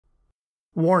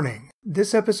Warning,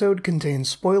 this episode contains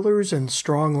spoilers and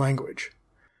strong language.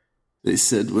 They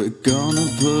said we're gonna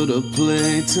put a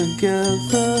play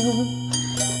together,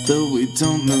 though we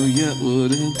don't know yet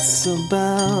what it's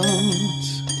about.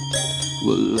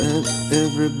 We'll let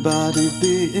everybody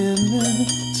be in it,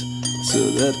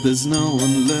 so that there's no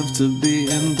one left to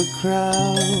be in the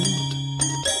crowd.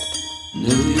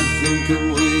 No, you think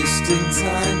I'm wasting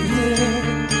time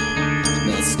here,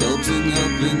 not sculpting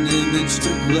up an image to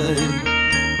play.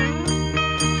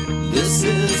 This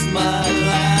is my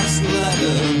last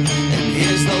letter, and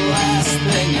here's the last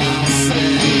thing I'll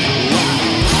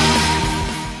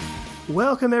say.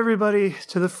 Welcome, everybody,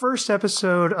 to the first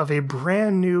episode of a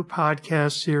brand new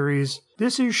podcast series.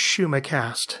 This is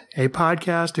Schumacast, a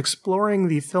podcast exploring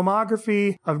the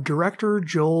filmography of director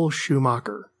Joel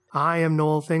Schumacher. I am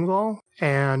Noel Thingvall,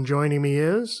 and joining me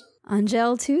is...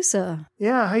 Angel Tusa.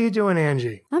 Yeah, how you doing,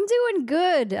 Angie? I'm doing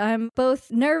good. I'm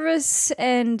both nervous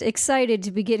and excited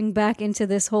to be getting back into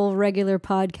this whole regular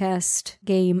podcast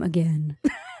game again.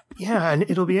 Yeah, and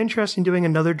it'll be interesting doing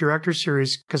another director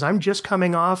series, because I'm just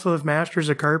coming off of Masters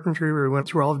of Carpentry, where we went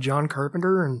through all of John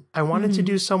Carpenter, and I wanted to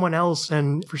do someone else,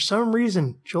 and for some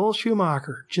reason, Joel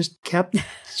Schumacher just kept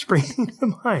springing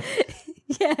to mind.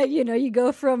 Yeah, you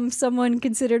go from someone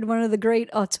considered one of the great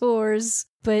auteurs.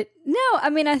 But no,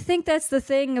 I think that's the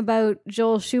thing about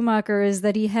Joel Schumacher is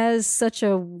that he has such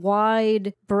a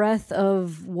wide breadth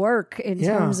of work in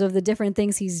terms of the different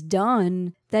things he's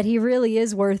done that he really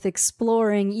is worth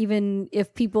exploring, even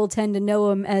if people tend to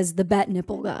know him as the bat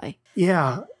nipple guy.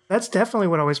 Yeah. That's definitely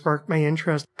what always sparked my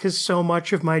interest, because so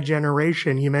much of my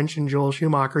generation, you mentioned Joel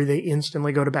Schumacher, they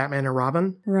instantly go to Batman and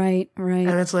Robin. Right.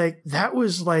 And it's like, that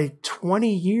was like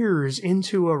 20 years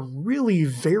into a really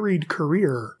varied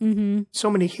career. Mm-hmm.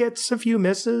 So many hits, a few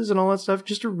misses and all that stuff,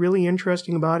 just a really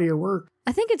interesting body of work.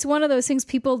 I think it's one of those things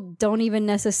people don't even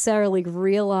necessarily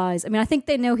realize. I think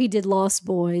they know he did Lost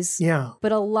Boys. Yeah.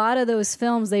 But a lot of those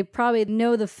films, they probably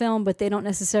know the film, but they don't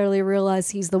necessarily realize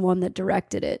he's the one that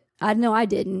directed it. I know I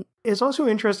didn't. It's also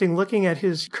interesting looking at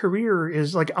his career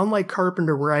is like, unlike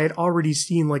Carpenter, where I had already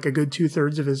seen like a good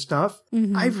 2/3 of his stuff,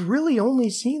 I've really only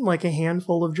seen like a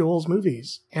handful of Joel's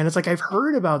movies. And it's like, I've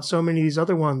heard about so many of these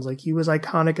other ones. Like he was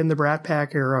iconic in the Brat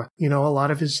Pack era, a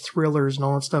lot of his thrillers and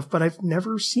all that stuff, but I've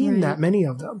never seen that many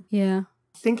of them. Yeah.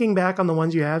 Thinking back on the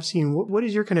ones you have seen, what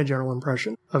is your kind of general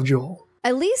impression of Joel?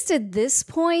 At least at this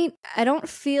point, I don't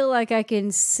feel like I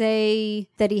can say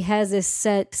that he has a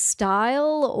set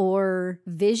style or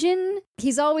vision.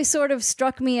 He's always sort of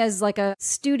struck me as like a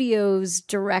studio's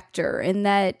director in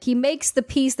that he makes the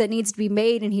piece that needs to be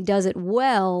made and he does it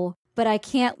well, but I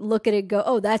can't look at it and go,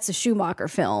 oh, that's a Schumacher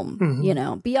film,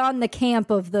 beyond the camp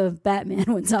of the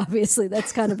Batman ones, obviously.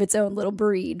 That's kind of its own little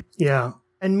breed. Yeah.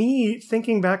 And me,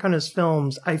 thinking back on his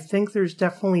films, I think there's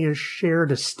definitely a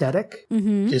shared aesthetic,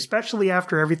 especially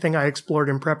after everything I explored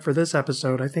in prep for this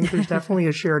episode. I think there's definitely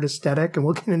a shared aesthetic, and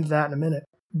we'll get into that in a minute.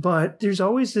 But there's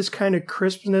always this kind of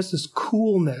crispness, this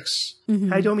coolness.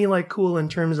 I don't mean like cool in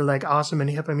terms of like awesome and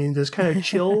hip. I mean, this kind of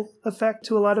chill effect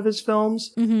to a lot of his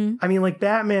films. I mean, like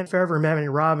Batman Forever and Batman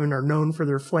and Robin are known for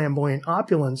their flamboyant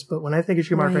opulence. But when I think of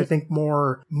Schumacher, I think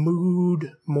more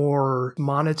mood, more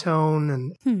monotone,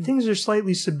 and things are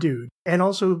slightly subdued. And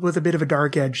also with a bit of a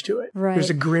dark edge to it. Right.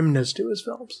 There's a grimness to his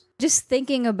films. Just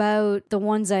thinking about the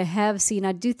ones I have seen,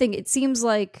 I do think it seems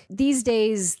like these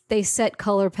days they set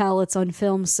color palettes on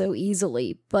films so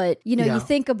easily. But, you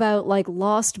think about like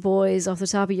Lost Boys off the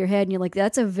top of your head and you're like,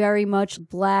 that's a very much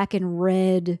black and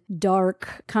red,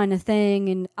 dark kind of thing.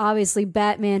 And obviously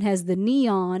Batman has the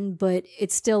neon, but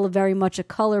it's still very much a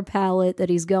color palette that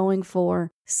he's going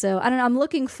for. So, I don't know, I'm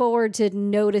looking forward to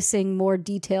noticing more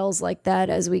details like that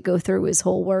as we go through his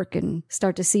whole work and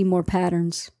start to see more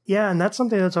patterns. Yeah, and that's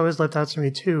something that's always left out to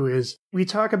me too, is we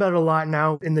talk about it a lot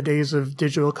now in the days of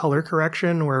digital color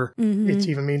correction, where it's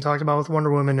even being talked about with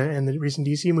Wonder Woman and the recent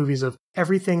DC movies of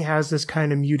everything has this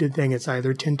kind of muted thing. It's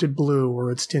either tinted blue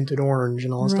or it's tinted orange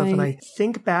and all that stuff. And I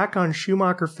think back on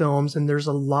Schumacher films and there's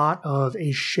a lot of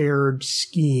a shared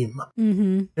scheme.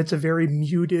 It's a very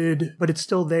muted, but it's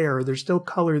still there. There's still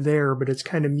color there, but it's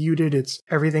kind of muted.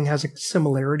 Everything has a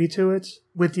similarity to it.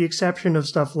 With the exception of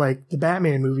stuff like the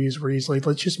Batman movies where he's like,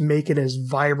 let's just make it as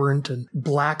vibrant and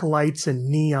black lights and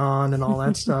neon and all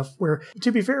that stuff. Where,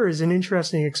 to be fair, is an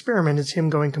interesting experiment. It's him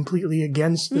going completely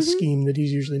against the scheme that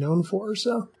he's usually known for.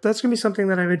 So that's going to be something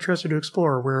that I'm interested to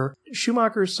explore, where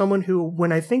Schumacher is someone who,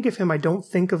 when I think of him, I don't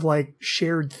think of like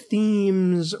shared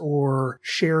themes or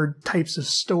shared types of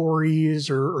stories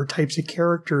or types of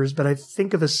characters, but I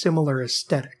think of a similar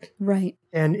aesthetic. Right.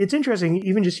 And it's interesting,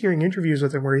 even just hearing interviews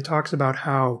with him where he talks about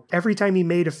how every time he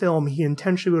made a film, he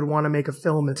intentionally would want to make a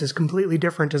film that's as completely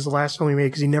different as the last film he made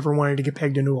because he never wanted to get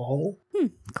pegged into a hole.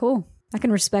 Cool. I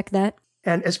can respect that.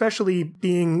 And especially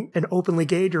being an openly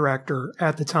gay director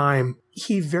at the time,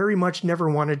 he very much never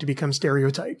wanted to become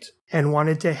stereotyped and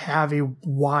wanted to have a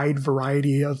wide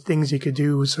variety of things he could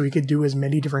do so he could do as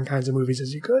many different kinds of movies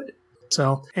as he could.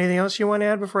 So, anything else you want to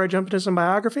add before I jump into some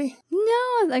biography?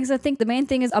 No, I think the main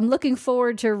thing is I'm looking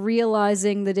forward to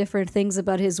realizing the different things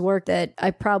about his work that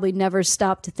I probably never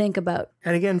stopped to think about.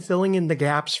 And again, filling in the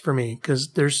gaps for me,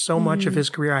 because there's so much of his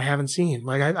career I haven't seen.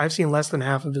 Like, I've seen less than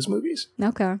half of his movies.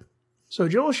 Okay. So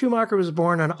Joel Schumacher was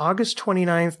born on August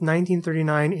 29th,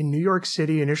 1939 in New York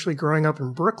City, initially growing up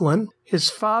in Brooklyn. His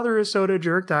father, a soda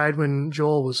jerk, died when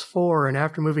Joel was 4, and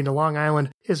after moving to Long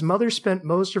Island, his mother spent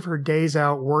most of her days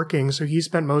out working, so he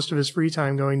spent most of his free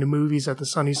time going to movies at the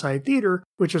Sunnyside Theater,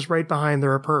 which was right behind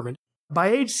their apartment.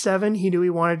 By age 7, he knew he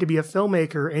wanted to be a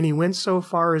filmmaker, and he went so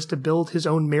far as to build his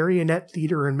own marionette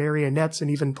theater and marionettes and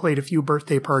even played a few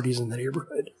birthday parties in the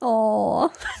neighborhood.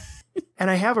 Aww.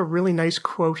 And I have a really nice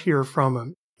quote here from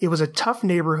him. It was a tough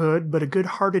neighborhood, but a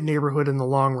good-hearted neighborhood in the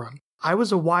long run. I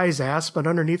was a wise ass, but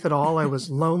underneath it all, I was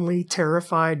lonely,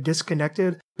 terrified,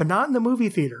 disconnected, but not in the movie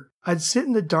theater. I'd sit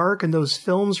in the dark and those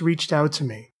films reached out to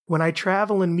me. When I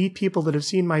travel and meet people that have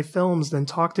seen my films, then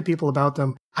talk to people about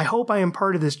them, I hope I am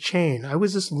part of this chain. I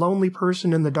was this lonely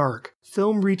person in the dark.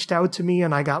 Film reached out to me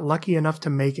and I got lucky enough to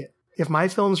make it. If my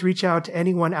films reach out to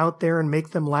anyone out there and make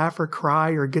them laugh or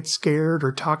cry or get scared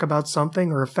or talk about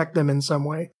something or affect them in some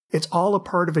way, it's all a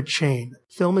part of a chain.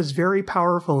 Film is very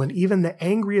powerful, and even the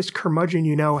angriest curmudgeon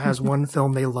you know has one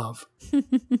film they love.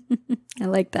 I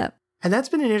like that. And that's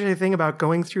been an interesting thing about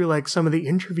going through like some of the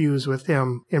interviews with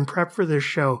him in prep for this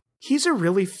show. He's a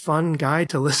really fun guy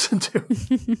to listen to.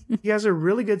 He has a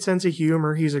really good sense of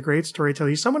humor. He's a great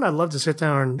storyteller. He's someone I'd love to sit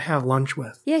down and have lunch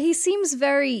with. Yeah, he seems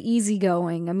very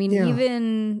easygoing. I mean,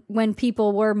 even when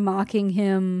people were mocking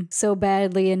him so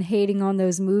badly and hating on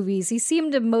those movies, he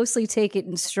seemed to mostly take it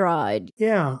in stride.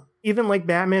 Yeah. Even like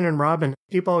Batman and Robin,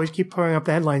 people always keep pulling up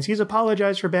the headlines. He's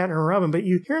apologized for Batman and Robin, but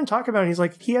you hear him talk about it, he's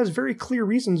like, he has very clear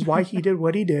reasons why he did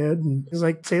what he did. And he's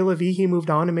like, c'est la vie, he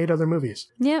moved on and made other movies.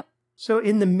 Yep. So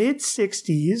in the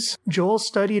mid-60s, Joel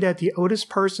studied at the Otis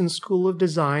Parsons School of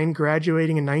Design,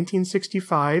 graduating in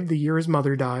 1965, the year his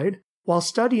mother died. While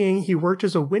studying, he worked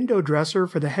as a window dresser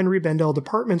for the Henry Bendel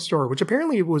department store, which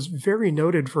apparently was very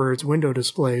noted for its window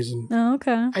displays. And oh,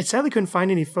 okay. I sadly couldn't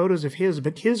find any photos of his,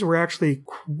 but his were actually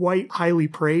quite highly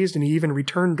praised, and he even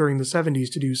returned during the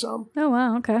 70s to do some. Oh,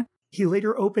 wow, okay. He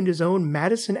later opened his own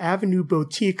Madison Avenue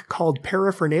boutique called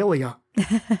Paraphernalia.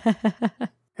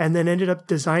 And then ended up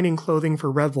designing clothing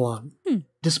for Revlon.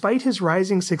 Despite his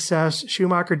rising success,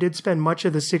 Schumacher did spend much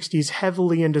of the 60s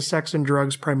heavily into sex and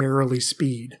drugs, primarily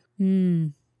speed.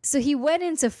 So he went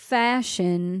into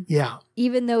fashion. Yeah.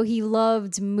 Even though he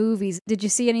loved movies. Did you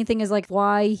see anything as like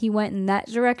why he went in that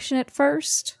direction at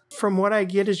first? From what I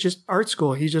get is just art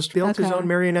school. He just built his own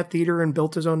marionette theater and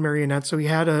built his own marionette, so he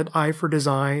had an eye for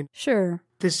design. Sure.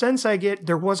 The sense I get,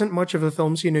 there wasn't much of a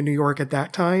film scene in New York at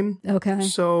that time. Okay.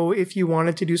 So if you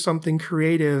wanted to do something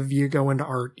creative, you go into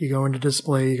art, you go into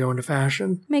display, you go into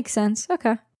fashion. Makes sense.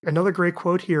 Okay. Another great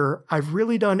quote here, I've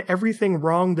really done everything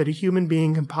wrong that a human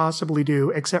being can possibly do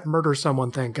except murder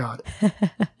someone, thank God.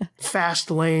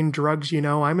 Fast lane, drugs, you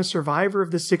know. I'm a survivor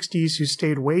of the 60s who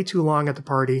stayed way too long at the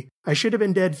party. I should have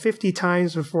been dead 50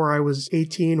 times before I was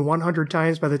 18, 100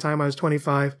 times by the time I was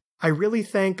 25. I really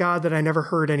thank God that I never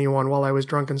hurt anyone while I was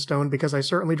drunk and stoned because I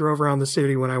certainly drove around the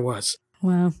city when I was.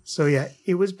 Wow. So yeah,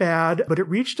 it was bad, but it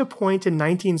reached a point in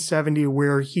 1970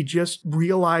 where he just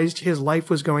realized his life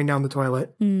was going down the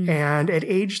toilet. And at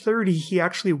age 30, he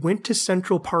actually went to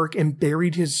Central Park and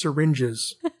buried his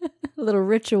syringes. A little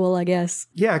ritual, I guess.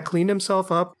 Yeah, cleaned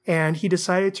himself up, and he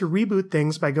decided to reboot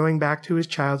things by going back to his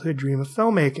childhood dream of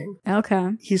filmmaking.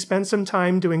 Okay. He spent some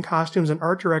time doing costumes and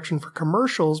art direction for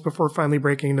commercials before finally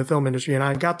breaking into the film industry, and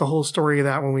I got the whole story of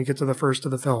that when we get to the first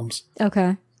of the films.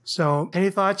 Okay. So,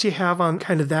 any thoughts you have on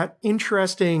kind of that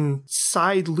interesting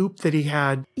side loop that he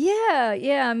had?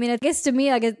 Yeah. I mean, I guess to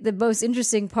me, I guess the most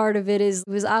interesting part of it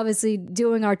was obviously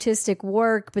doing artistic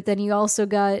work, but then he also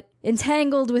got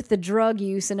entangled with the drug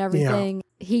use and everything.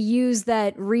 Yeah. He used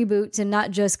that reboot to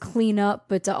not just clean up,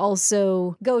 but to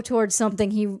also go towards something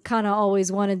he kind of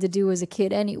always wanted to do as a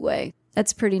kid anyway.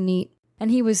 That's pretty neat. And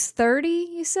he was 30,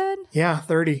 you said? Yeah,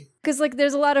 30. Because, like,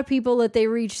 there's a lot of people that they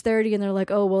reach 30 and they're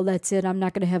like, oh, well, that's it. I'm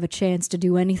not going to have a chance to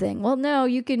do anything. Well, no,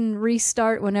 you can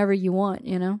restart whenever you want,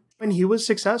 you know? And he was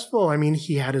successful. I mean,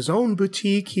 he had his own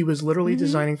boutique. He was literally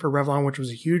designing for Revlon, which was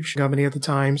a huge company at the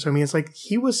time. So, I mean, it's like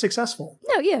he was successful.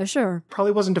 No, yeah, sure.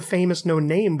 Probably wasn't a famous known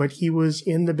name, but he was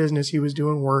in the business. He was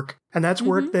doing work. And that's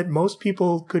work that most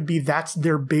people could be, that's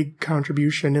their big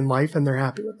contribution in life, and they're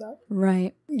happy with that.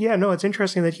 Right. Yeah, no, it's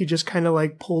interesting that he just kind of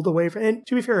like pulled away from, and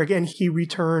to be fair, again, he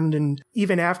returned, and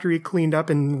even after he cleaned up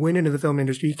and went into the film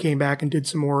industry, he came back and did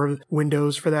some more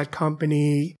windows for that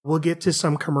company. We'll get to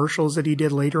some commercials that he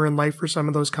did later in life for some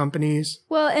of those companies.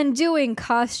 Well, and doing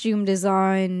costume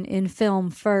design in film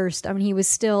first, I mean, he was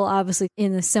still obviously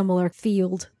in a similar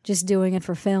field, just doing it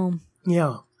for film.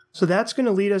 Yeah. So that's going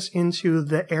to lead us into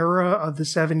the era of the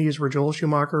 70s where Joel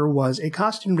Schumacher was a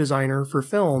costume designer for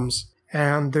films.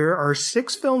 And there are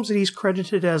 6 films that he's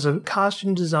credited as a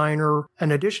costume designer,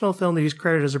 an additional film that he's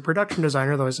credited as a production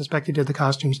designer, though I suspect he did the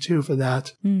costumes too for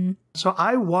that. So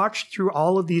I watched through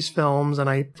all of these films and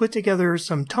I put together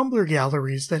some Tumblr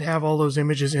galleries that have all those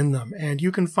images in them. And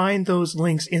you can find those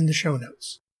links in the show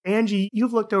notes. Angie,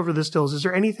 you've looked over the stills. Is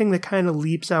there anything that kind of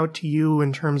leaps out to you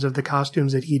in terms of the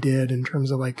costumes that he did, in terms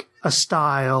of like a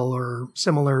style or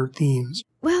similar themes?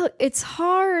 Well, it's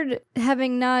hard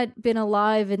having not been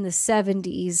alive in the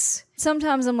 70s.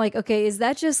 Sometimes I'm like, okay, is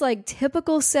that just like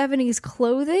typical 70s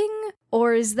clothing?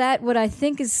 Or is that what I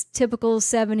think is typical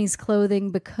 70s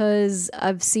clothing because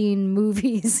I've seen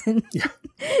movies and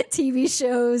TV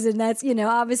shows, and that's, you know,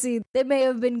 obviously they may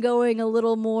have been going a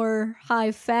little more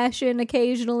high fashion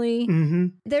occasionally.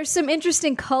 There's some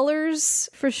interesting colors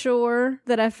for sure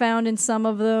that I found in some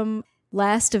of them.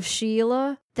 Last of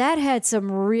Sheila, that had some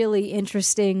really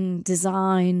interesting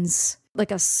designs.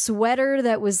 Like a sweater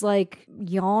that was like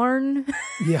yarn.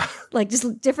 Yeah. Like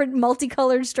just different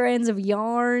multicolored strands of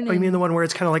yarn. Oh, you mean the one where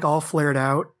it's kind of like all flared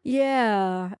out?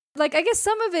 Yeah. Like I guess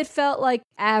some of it felt like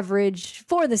average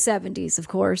for the 70s, of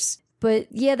course. But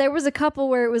yeah, there was a couple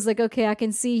where it was like, okay, I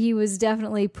can see he was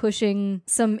definitely pushing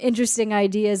some interesting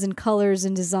ideas and colors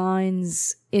and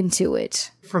designs into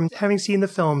it. From having seen the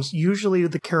films, usually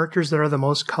the characters that are the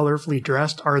most colorfully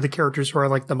dressed are the characters who are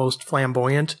like the most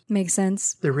flamboyant. Makes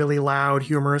sense. The really loud,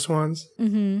 humorous ones.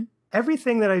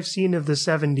 Everything that I've seen of the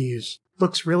 70s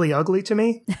looks really ugly to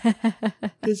me.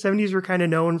 The 70s were kind of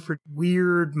known for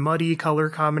weird, muddy color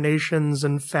combinations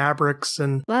and fabrics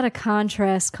and a lot of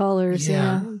contrast colors.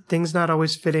 Yeah. Things not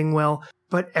always fitting well.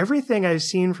 But everything I've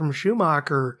seen from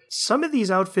Schumacher, some of these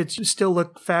outfits still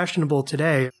look fashionable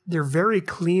today. They're very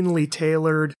cleanly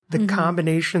tailored. The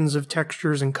combinations of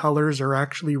textures and colors are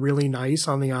actually really nice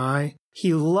on the eye.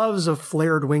 He loves a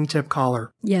flared wingtip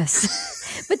collar.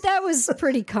 Yes. But that was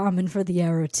pretty common for the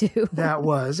era, too. That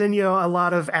was. And, you know, a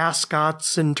lot of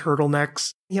ascots and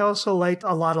turtlenecks. He also liked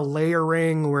a lot of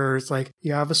layering where it's like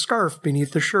you have a scarf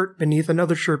beneath the shirt, beneath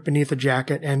another shirt, beneath a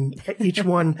jacket, and each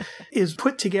one is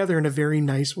put together in a very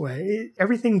nice way.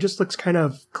 Everything just looks kind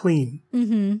of clean.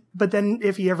 But then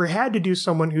if he ever had to do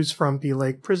someone who's frumpy,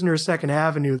 like Prisoner of Second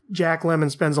Avenue, Jack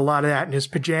Lemmon spends a lot of that in his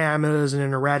pajamas and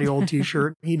in a ratty old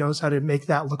t-shirt. He knows how to make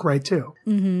that look right, too.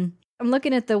 I'm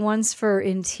looking at the ones for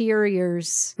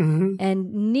interiors,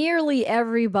 and nearly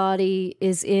everybody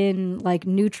is in like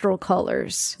neutral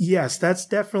colors. Yes, that's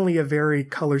definitely a very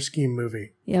color scheme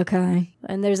movie. Okay.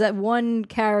 And there's that one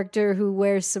character who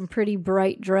wears some pretty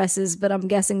bright dresses, but I'm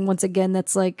guessing once again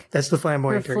that's like that's the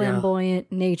flamboyant, her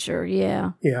flamboyant nature.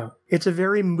 Yeah. Yeah. It's a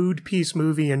very mood piece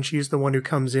movie, and she's the one who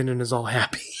comes in and is all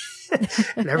happy.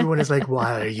 And everyone is like,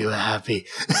 why are you happy?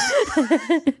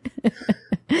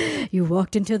 You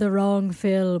walked into the wrong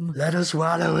film. Let us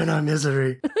wallow in our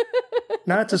misery.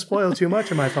 Not to spoil too much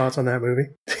of my thoughts on that movie.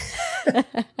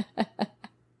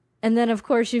 And then, of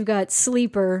course, you've got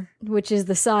Sleeper, which is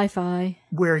the sci-fi.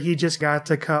 Where he just got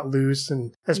to cut loose,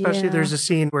 and especially there's a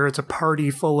scene where it's a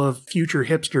party full of future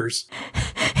hipsters.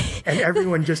 And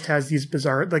everyone just has these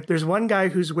bizarre... Like, there's one guy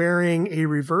who's wearing a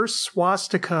reverse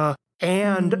swastika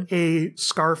and a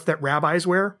scarf that rabbis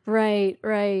wear. Right,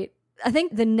 right. I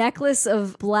think the necklace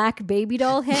of black baby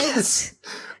doll heads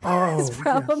is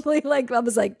probably like, I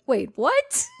was like, wait,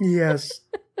 what? Yes.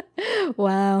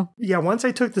 Wow. Yeah, once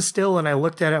I took the still and I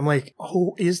looked at it, I'm like,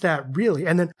 oh, is that really?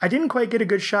 And then I didn't quite get a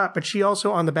good shot, but she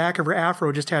also on the back of her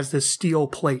afro just has this steel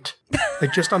plate,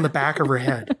 like just on the back of her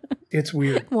head. It's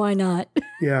weird. Why not?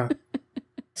 Yeah.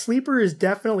 Sleeper is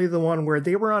definitely the one where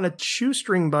they were on a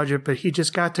shoestring budget, but he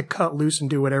just got to cut loose and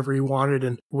do whatever he wanted,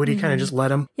 and Woody kind of just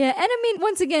let him. Yeah, and I mean,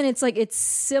 once again, it's like, it's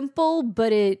simple,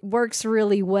 but it works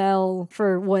really well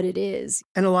for what it is.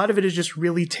 And a lot of it is just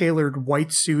really tailored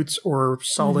white suits or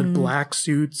solid black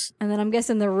suits. And then I'm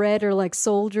guessing the red are like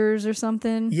soldiers or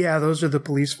something. Yeah, those are the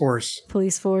police force.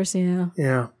 Police force, yeah.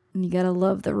 Yeah. And you gotta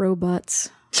love the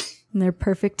robots. And their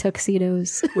perfect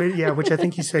tuxedos. Which I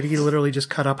think he said he literally just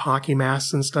cut up hockey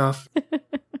masks and stuff.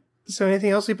 So anything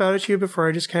else about you before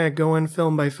I just kind of go in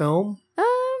film by film?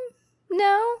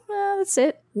 No, that's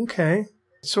it. Okay.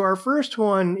 So our first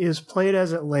one is Play It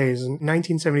As It Lays in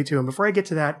 1972. And before I get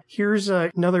to that, here's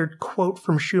another quote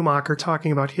from Schumacher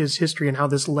talking about his history and how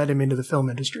this led him into the film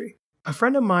industry. A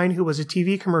friend of mine who was a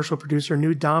TV commercial producer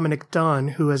knew Dominic Dunn,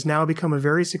 who has now become a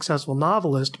very successful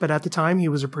novelist, but at the time he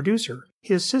was a producer.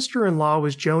 His sister-in-law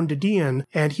was Joan Didion,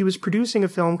 and he was producing a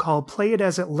film called Play It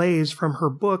As It Lays from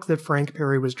her book that Frank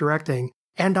Perry was directing.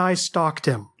 And I stalked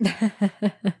him.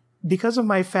 Because of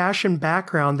my fashion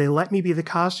background, they let me be the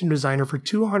costume designer for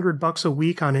 $200 a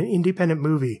week on an independent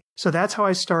movie. So that's how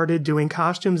I started doing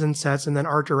costumes and sets and then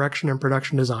art direction and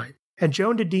production design. And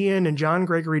Joan Didion and John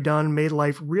Gregory Dunn made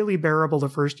life really bearable the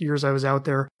first years I was out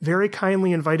there, very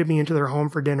kindly invited me into their home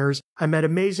for dinners. I met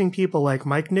amazing people like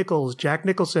Mike Nichols, Jack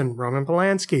Nicholson, Roman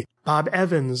Polanski, Bob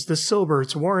Evans, the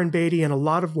Silberts, Warren Beatty, and a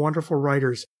lot of wonderful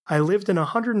writers. I lived in a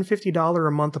 $150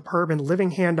 a month apartment,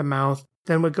 living hand to mouth,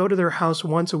 then would go to their house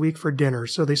once a week for dinner,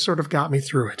 so they sort of got me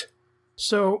through it.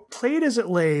 So, Play It As It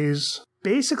Lays,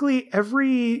 basically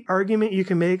every argument you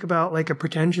can make about like a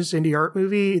pretentious indie art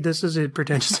movie, this is a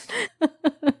pretentious...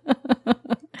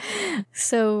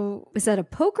 So, is that a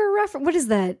poker reference? What is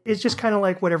that? It's just kind of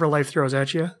like whatever life throws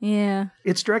at you. Yeah.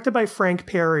 It's directed by Frank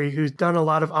Perry, who's done a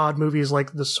lot of odd movies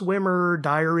like The Swimmer,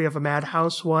 Diary of a Mad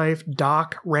Housewife,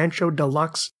 Doc, Rancho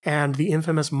Deluxe, and the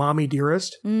infamous Mommy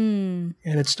Dearest. And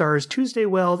it stars Tuesday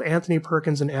Weld, Anthony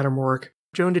Perkins, and Adam Rourke.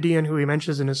 Joan Didion, who he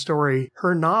mentions in his story,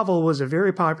 her novel was a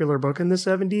very popular book in the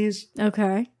 70s.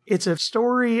 Okay. It's a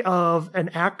story of an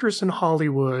actress in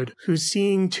Hollywood who's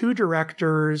seeing two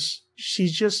directors.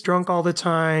 She's just drunk all the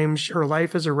time. Her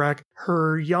life is a wreck.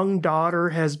 Her young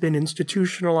daughter has been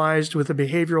institutionalized with a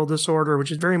behavioral disorder, which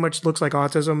very much looks like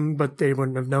autism, but they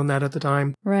wouldn't have known that at the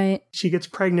time. Right. She gets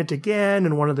pregnant again,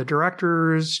 and one of the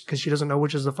directors, because she doesn't know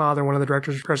which is the father, one of the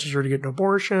directors presses her to get an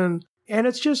abortion. And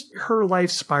it's just her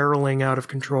life spiraling out of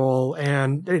control,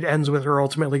 and it ends with her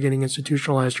ultimately getting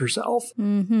institutionalized herself.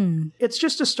 Mm-hmm. It's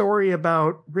just a story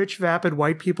about rich, vapid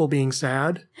white people being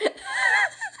sad.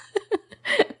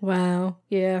 Wow.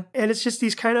 Yeah. And it's just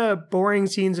these kind of boring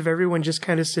scenes of everyone just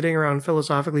kind of sitting around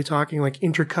philosophically talking, like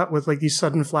intercut with like these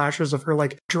sudden flashes of her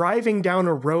like driving down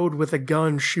a road with a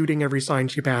gun, shooting every sign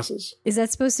she passes. Is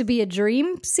that supposed to be a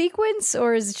dream sequence,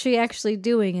 or is she actually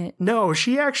doing it? No,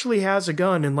 she actually has a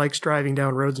gun and likes driving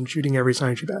down roads and shooting every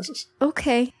sign she passes.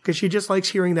 Okay. Because she just likes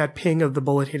hearing that ping of the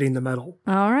bullet hitting the metal.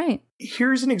 All right.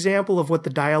 Here's an example of what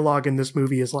the dialogue in this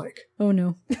movie is like. Oh,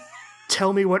 no.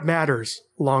 Tell me what matters.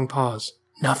 Long pause.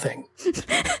 Nothing.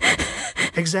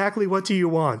 Exactly what do you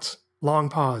want? Long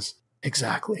pause.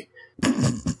 Exactly.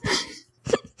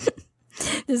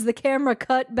 Does the camera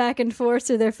cut back and forth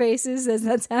to their faces as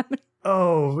that's happening?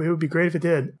 Oh, it would be great if it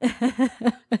did.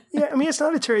 Yeah, I mean,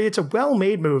 it's a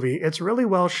well-made movie. It's really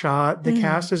well shot. The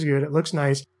cast is good. It looks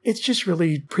nice. It's just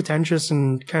really pretentious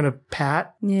and kind of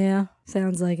pat. Yeah,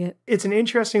 sounds like it. It's an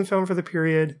interesting film for the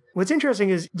period. What's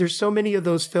interesting is there's so many of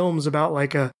those films about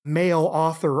like a male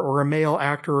author or a male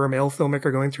actor or a male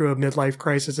filmmaker going through a midlife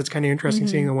crisis. It's kind of interesting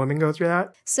seeing a woman go through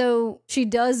that. So she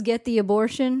does get the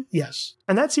abortion? Yes.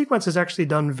 And that sequence is actually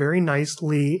done very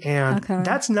nicely. And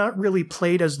that's not really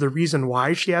played as the reason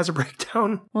why she has a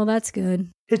breakdown. Well, that's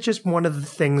good. It's just one of the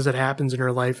things that happens in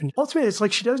her life. And ultimately, it's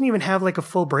like she doesn't even have like a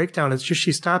full breakdown. It's just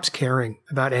she stops caring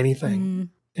about anything.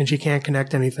 And she can't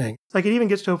connect anything. Like it even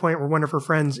gets to a point where one of her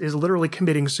friends is literally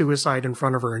committing suicide in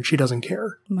front of her and she doesn't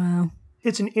care. Wow.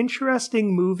 It's an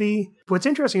interesting movie. What's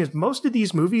interesting is most of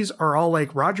these movies are all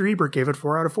like Roger Ebert gave it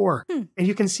 4 out of 4. And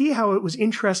you can see how it was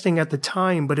interesting at the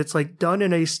time, but it's like done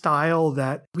in a style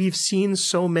that we've seen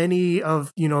so many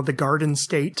of, you know, the Garden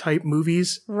State type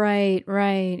movies. Right,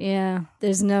 yeah.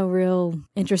 There's no real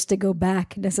interest to go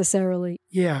back necessarily.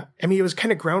 Yeah. I mean, it was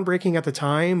kind of groundbreaking at the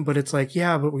time, but it's like,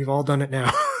 yeah, but we've all done it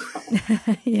now.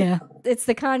 Yeah. It's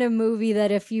the kind of movie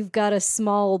that if you've got a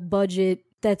small budget,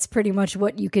 that's pretty much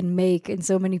what you can make, and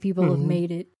so many people have made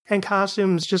it. And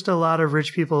costumes, just a lot of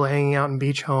rich people hanging out in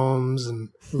beach homes and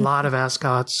a lot of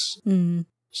ascots.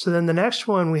 So then the next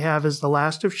one we have is The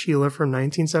Last of Sheila from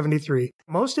 1973.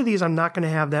 Most of these I'm not going to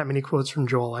have that many quotes from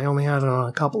Joel. I only had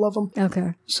a couple of them.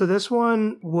 Okay. So this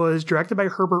one was directed by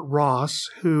Herbert Ross,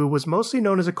 who was mostly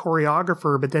known as a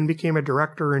choreographer, but then became a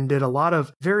director and did a lot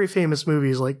of very famous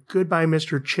movies like Goodbye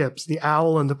Mr. Chips, The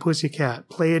Owl and the Pussycat,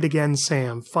 Play It Again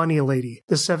Sam, Funny Lady,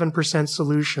 The 7%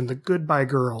 Solution, The Goodbye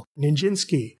Girl,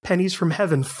 Nijinsky, Pennies from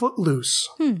Heaven, Footloose,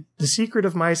 The Secret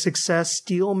of My Success,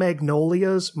 Steel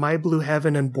Magnolias, My Blue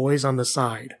Heaven, and Boys on the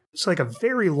Side. It's like a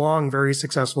very long, very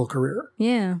successful career.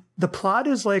 Yeah. The plot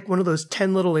is like one of those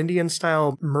 10 Little Indians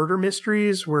style murder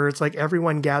mysteries where it's like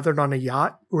everyone gathered on a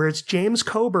yacht, where it's James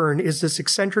Coburn is this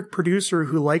eccentric producer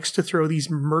who likes to throw these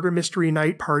murder mystery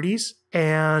night parties.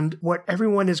 And what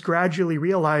everyone is gradually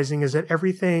realizing is that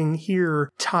everything here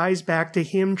ties back to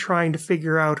him trying to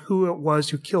figure out who it was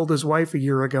who killed his wife a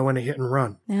year ago in a hit and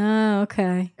run. Oh,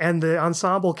 okay. And the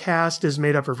ensemble cast is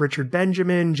made up of Richard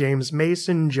Benjamin, James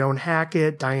Mason, Joan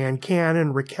Hackett, Diane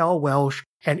Cannon, Raquel Welch,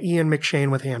 and Ian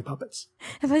McShane with hand puppets.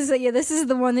 I was like, yeah, this is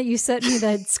the one that you sent me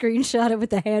that screenshot of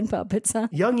with the hand puppets, huh?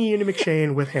 Young Ian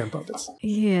McShane with hand puppets.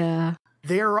 Yeah.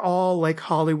 They're all like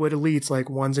Hollywood elites, like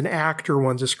one's an actor,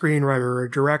 one's a screenwriter, a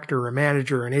director, a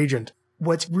manager, an agent.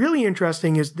 What's really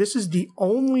interesting is this is the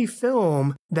only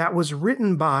film that was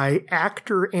written by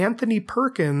actor Anthony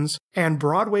Perkins and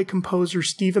Broadway composer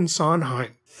Stephen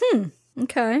Sondheim.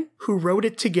 Okay. Who wrote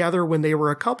it together when they were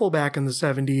a couple back in the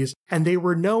 70s, and they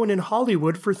were known in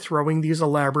Hollywood for throwing these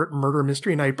elaborate murder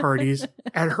mystery night parties.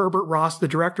 And Herbert Ross, the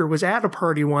director, was at a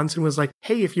party once and was like,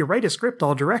 hey, if you write a script,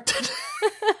 I'll direct it.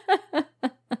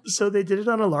 So they did it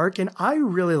on a lark, and I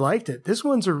really liked it. This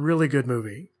one's a really good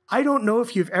movie. I don't know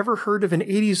if you've ever heard of an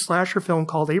 80s slasher film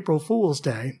called April Fool's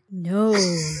Day. No.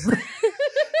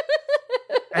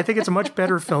 I think it's a much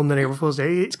better film than April Fool's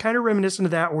Day. It's kind of reminiscent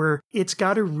of that, where it's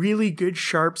got a really good,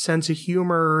 sharp sense of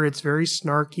humor. It's very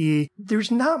snarky. There's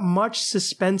not much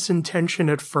suspense and tension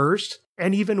at first.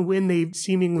 And even when they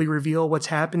seemingly reveal what's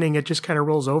happening, it just kind of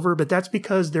rolls over. But that's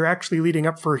because they're actually leading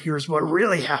up for here's what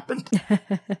really happened.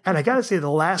 And I got to say, the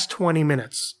last 20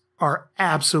 minutes are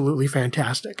absolutely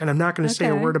fantastic. And I'm not going to say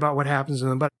a word about what happens in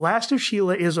them, but Last of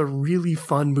Sheila is a really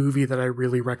fun movie that I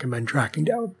really recommend tracking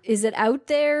down. Is it out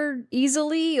there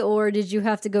easily, or did you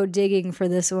have to go digging for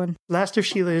this one? Last of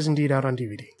Sheila is indeed out on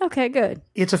DVD. Okay, good.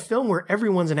 It's a film where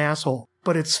everyone's an asshole,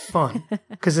 but it's fun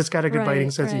because it's got a good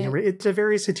biting sense of humor. It's a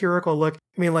very satirical look.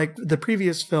 I mean, like the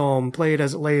previous film, Play It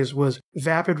As It Lays, was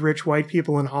vapid rich white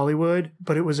people in Hollywood,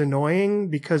 but it was annoying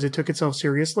because it took itself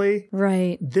seriously.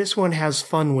 Right. This one has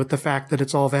fun with the fact that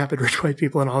it's all vapid rich white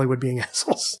people in Hollywood being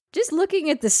assholes. Just looking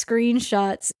at the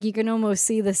screenshots, you can almost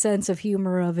see the sense of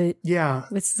humor of it. Yeah.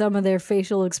 With some of their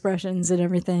facial expressions and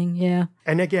everything. Yeah.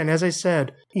 And again, as I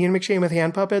said, Ian McShane with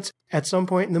hand puppets, at some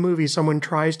point in the movie, someone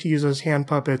tries to use those hand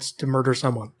puppets to murder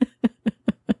someone.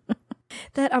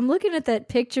 That I'm looking at that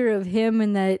picture of him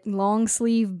in that long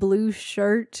sleeve blue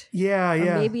shirt. Yeah,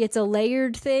 yeah. Or maybe it's a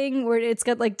layered thing where it's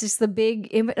got like just the big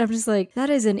image. I'm just like, that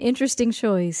is an interesting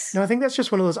choice. No, I think that's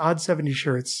just one of those odd 70s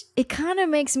shirts. It kind of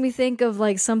makes me think of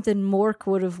like something Mork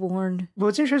would have worn.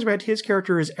 What's interesting about his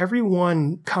character is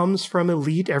everyone comes from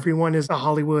elite. Everyone is a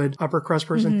Hollywood upper crust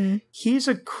person. Mm-hmm. He's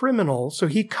a criminal, so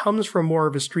he comes from more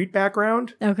of a street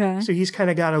background. Okay. So he's kind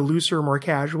of got a looser, more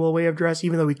casual way of dress,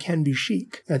 even though he can be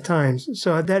chic at times.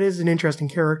 So that is an interesting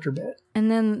character bit. And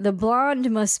then the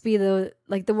blonde must be the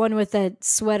one with that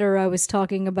sweater I was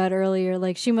talking about earlier.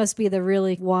 Like, she must be the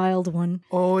really wild one.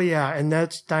 Oh, yeah. And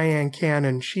that's Diane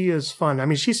Cannon. She is fun. I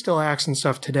mean, she still acts and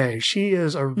stuff today. She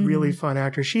is a really fun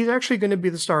actress. She's actually going to be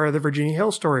the star of the Virginia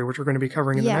Hill story, which we're going to be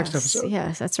covering in the next episode.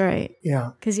 Yes, that's right.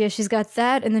 Yeah. Because, yeah, she's got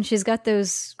that, and then she's got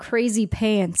those crazy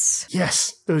pants.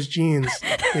 Yes, those jeans.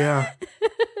 Yeah.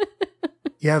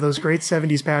 Yeah, those great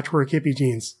 70s patchwork hippie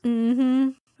jeans. Mm-hmm.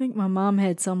 I think my mom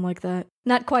had some like that.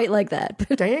 Not quite like that.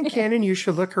 But Diane Cannon, you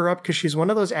should look her up because she's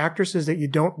one of those actresses that you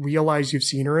don't realize you've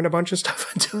seen her in a bunch of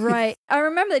stuff until right. I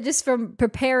remember that just from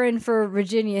preparing for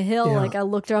Virginia Hill, like I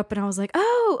looked her up and I was like,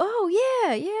 oh,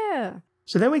 yeah.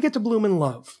 So then we get to Bloom in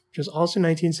Love, which is also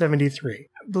 1973.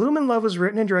 Bloom in Love was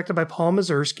written and directed by Paul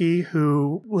Mazursky,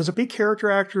 who was a big character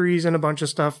actor. He's in a bunch of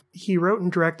stuff. He wrote and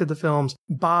directed the films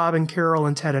Bob and Carol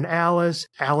and Ted and Alice,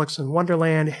 Alex in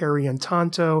Wonderland, Harry and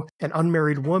Tonto, An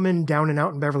Unmarried Woman, Down and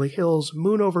Out in Beverly Hills,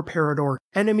 Moon Over Parador,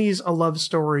 Enemies, A Love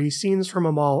Story, Scenes from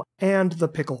a Mall, and The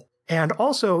Pickle. And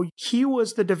also, he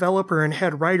was the developer and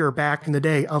head writer back in the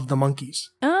day of The Monkees.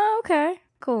 Oh, okay.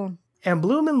 Cool. And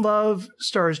Bloom in Love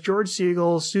stars George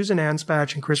Siegel, Susan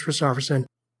Anspach, and Chris Christopherson.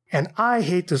 And I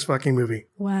hate this fucking movie.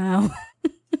 Wow.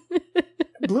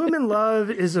 Bloom in Love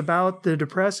is about the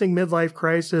depressing midlife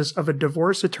crisis of a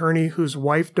divorce attorney whose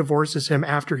wife divorces him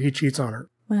after he cheats on her.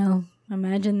 Well,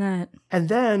 imagine that. And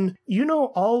then, you know,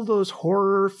 all those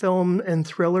horror film and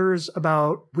thrillers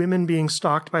about women being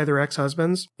stalked by their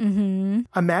ex-husbands? Mm-hmm.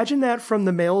 Imagine that from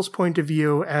the male's point of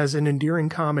view as an endearing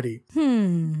comedy.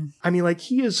 I mean, like,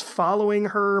 he is following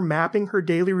her, mapping her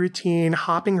daily routine,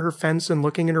 hopping her fence and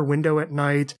looking in her window at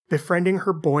night, befriending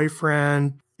her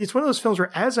boyfriend. It's one of those films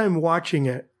where as I'm watching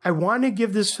it, I want to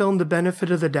give this film the benefit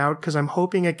of the doubt because I'm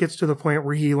hoping it gets to the point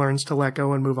where he learns to let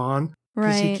go and move on.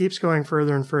 Because he keeps going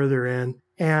further and further in.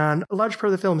 And a large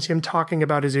part of the film is him talking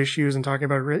about his issues and talking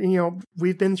about,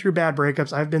 we've been through bad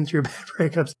breakups. I've been through bad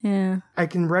breakups. Yeah. I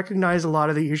can recognize a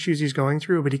lot of the issues he's going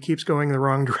through, but he keeps going the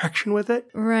wrong direction with it.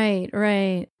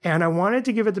 Right. And I wanted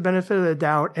to give it the benefit of the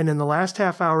doubt. And in the last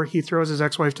half hour, he throws his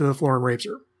ex-wife to the floor and rapes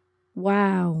her.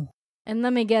 Wow. And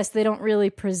let me guess, they don't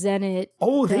really present it.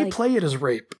 Oh, they play it as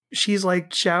rape. She's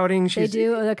like shouting. They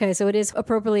do? Okay, so it is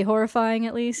appropriately horrifying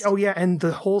at least? Oh, yeah. And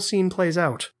the whole scene plays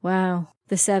out. Wow.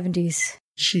 The 70s.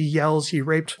 She yells, "He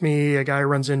raped me." A guy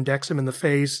runs in, decks him in the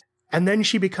face. And then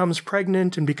she becomes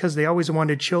pregnant. And because they always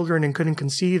wanted children and couldn't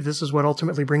conceive, this is what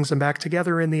ultimately brings them back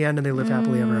together in the end. And they live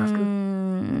happily ever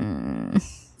after.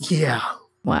 Yeah.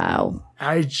 Wow.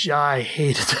 I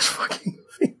hated this fucking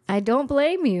movie. I don't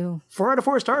blame you. 4 out of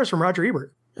 4 stars from Roger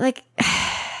Ebert. Like,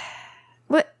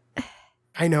 what?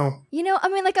 I know.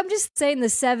 I'm just saying the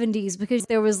 70s because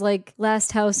there was like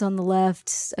Last House on the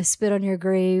Left, I Spit on Your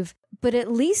Grave. But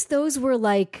at least those were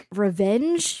like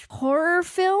revenge horror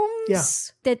films. Yeah.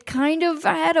 That kind of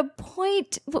had a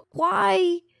point.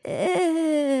 Why?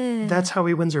 That's how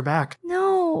he wins her back.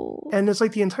 No. And it's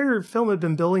like the entire film had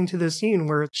been building to this scene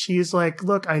where she's like,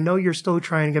 "Look, I know you're still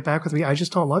trying to get back with me. I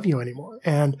just don't love you anymore."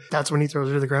 And that's when he throws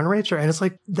her to the ground and rapes her. And it's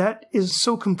like, that is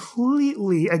so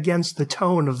completely against the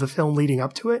tone of the film leading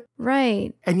up to it.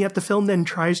 Right. And yet the film then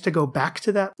tries to go back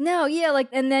to that. No, yeah,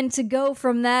 and then to go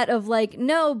from that of like,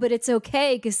 no, but it's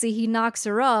okay because see, he knocks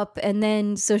her up and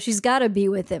then so she's got to be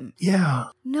with him. Yeah.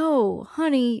 No,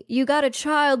 honey, you got a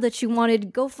child that you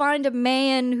wanted. Go find a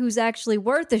man who's actually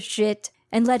worth a shit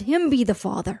and let him be the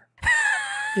father.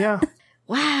 Yeah.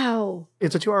 Wow.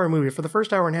 It's a 2-hour movie. For the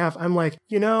first hour and a half, I'm like,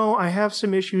 I have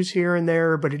some issues here and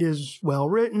there, but it is well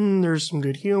written. There's some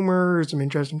good humor, some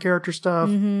interesting character stuff.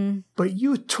 Mm-hmm. But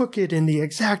you took it in the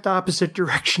exact opposite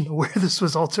direction of where this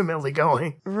was ultimately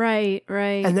going. Right.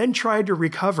 And then tried to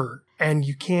recover, and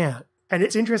you can't. And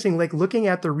it's interesting, like looking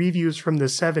at the reviews from the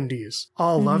 70s,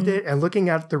 all loved it. And looking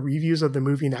at the reviews of the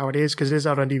movie nowadays, because it is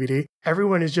out on DVD,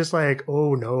 everyone is just like,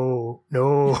 oh, no.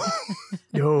 No.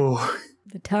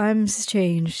 The times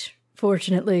changed,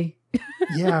 fortunately.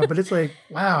 Yeah, but it's like,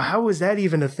 wow, how was that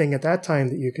even a thing at that time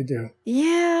that you could do?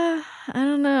 Yeah, I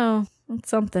don't know. It's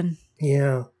something.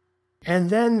 Yeah. And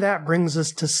then that brings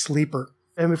us to Sleeper.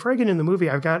 And before I get into the movie,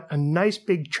 I've got a nice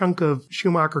big chunk of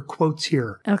Schumacher quotes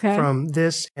here from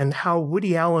this and how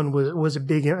Woody Allen was a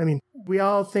big, we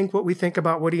all think what we think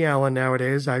about Woody Allen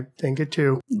nowadays. I think it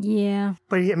too. Yeah.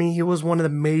 But he was one of the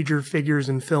major figures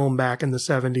in film back in the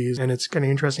 70s. And it's kind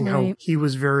of interesting how he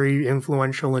was very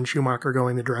influential in Schumacher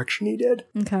going the direction he did.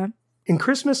 Okay. In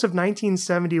Christmas of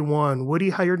 1971,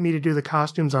 Woody hired me to do the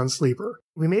costumes on Sleeper.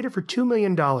 We made it for $2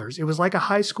 million. It was like a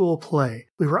high school play.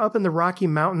 We were up in the Rocky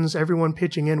Mountains, everyone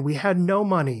pitching in. We had no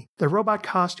money. The robot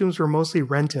costumes were mostly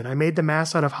rented. I made the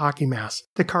masks out of hockey masks.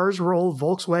 The cars were old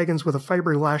Volkswagens with a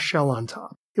fiberglass shell on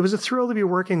top. It was a thrill to be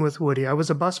working with Woody. I was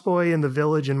a busboy in the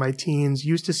village in my teens,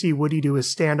 used to see Woody do his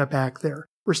stand-up act there.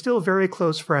 We're still very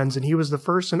close friends, and he was the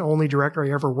first and only director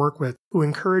I ever worked with who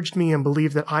encouraged me and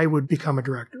believed that I would become a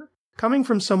director. Coming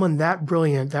from someone that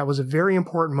brilliant, that was a very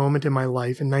important moment in my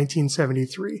life in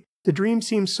 1973. The dream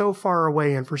seemed so far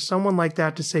away, and for someone like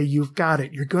that to say, "You've got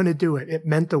it, you're going to do it," it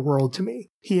meant the world to me.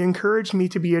 He encouraged me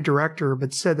to be a director,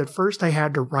 but said that first I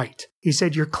had to write. He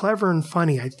said, "You're clever and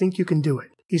funny, I think you can do it."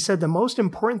 He said, "The most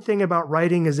important thing about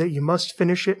writing is that you must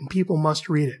finish it and people must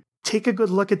read it. Take a good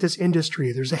look at this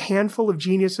industry. There's a handful of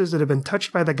geniuses that have been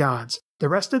touched by the gods. The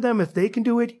rest of them, if they can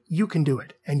do it, you can do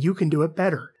it, and you can do it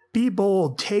better. Be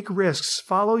bold, take risks,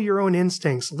 follow your own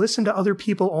instincts, listen to other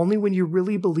people only when you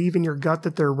really believe in your gut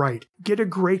that they're right. Get a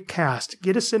great cast.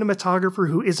 Get a cinematographer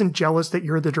who isn't jealous that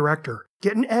you're the director.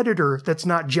 Get an editor that's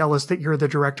not jealous that you're the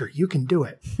director. You can do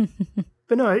it."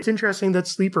 But no, it's interesting that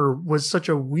Sleeper was such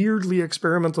a weirdly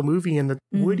experimental movie and that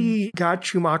Woody got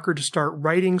Schumacher to start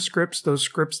writing scripts. Those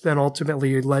scripts then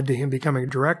ultimately led to him becoming a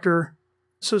director.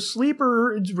 So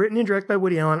Sleeper is written and directed by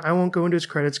Woody Allen. I won't go into his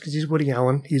credits because he's Woody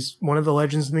Allen. He's one of the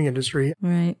legends in the industry.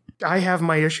 Right. I have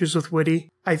my issues with Woody.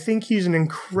 I think he's an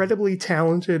incredibly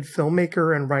talented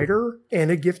filmmaker and writer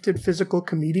and a gifted physical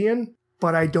comedian,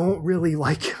 but I don't really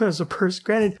like him as a person.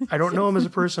 Granted, I don't know him as a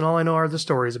person. All I know are the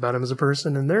stories about him as a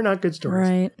person, and they're not good stories.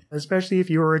 Right. Especially if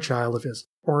you were a child of his.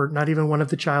 Or not even one of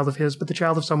the child of his, but the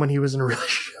child of someone he was in a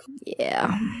relationship.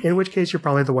 Yeah. In which case, you're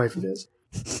probably the wife of his.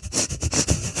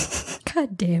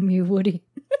 God damn you, Woody.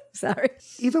 Sorry.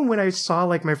 Even when I saw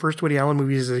like my first Woody Allen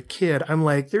movies as a kid, I'm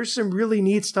like, there's some really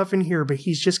neat stuff in here, but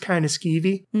he's just kind of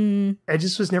skeevy. I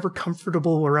just was never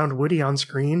comfortable around Woody on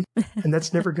screen, and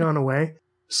that's never gone away.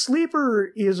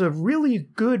 Sleeper is a really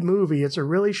good movie. It's a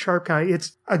really sharp kind.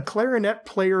 It's a clarinet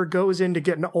player goes in to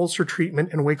get an ulcer treatment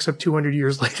and wakes up 200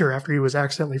 years later after he was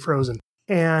accidentally frozen,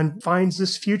 and finds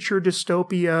this future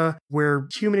dystopia where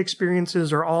human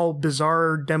experiences are all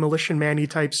bizarre Demolition Man-y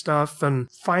type stuff,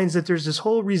 and finds that there's this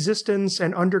whole resistance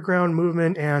and underground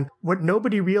movement, and what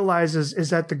nobody realizes is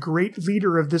that the great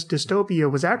leader of this dystopia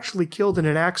was actually killed in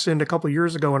an accident a couple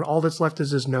years ago, and all that's left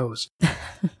is his nose.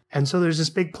 And so there's this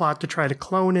big plot to try to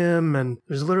clone him, and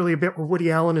there's literally a bit where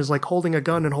Woody Allen is like holding a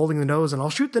gun and holding the nose, and I'll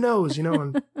shoot the nose,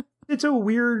 and it's a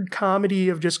weird comedy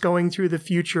of just going through the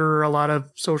future, a lot of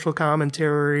social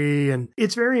commentary, and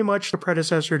it's very much the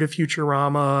predecessor to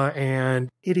Futurama and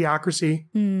Idiocracy.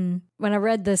 When I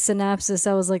read the synopsis,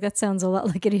 I was like, that sounds a lot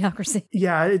like Idiocracy.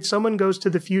 Yeah, someone goes to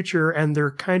the future and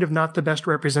they're kind of not the best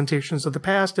representations of the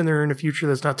past, and they're in a future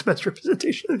that's not the best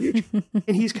representation of the future.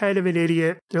 And he's kind of an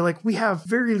idiot. They're like, we have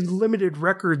very limited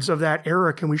records of that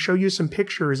era. Can we show you some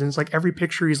pictures? And it's like every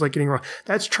picture he's like getting wrong.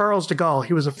 That's Charles de Gaulle.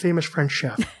 He was a famous French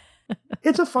chef.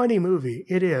 It's a funny movie.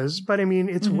 It is. But I mean,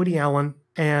 it's Woody Allen,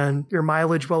 and your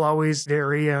mileage will always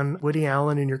vary on Woody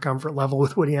Allen and your comfort level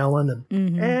with Woody Allen.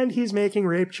 And he's making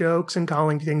rape jokes and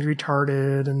calling things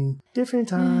retarded and different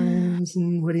times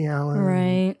and Woody Allen.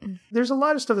 Right. There's a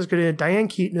lot of stuff that's good in it. Diane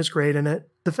Keaton is great in it.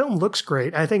 The film looks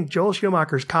great. I think Joel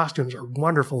Schumacher's costumes are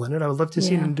wonderful in it. I would love to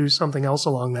see him do something else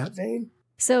along that vein.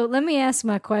 So let me ask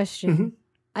my question.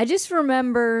 I just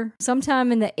remember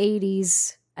sometime in the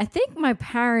 80s, I think my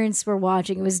parents were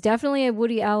watching. It was definitely a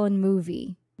Woody Allen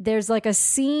movie. There's like a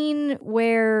scene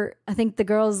where I think the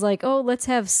girl's like, oh, let's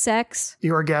have sex. The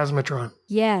Orgasmatron.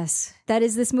 Yes. That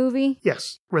is this movie?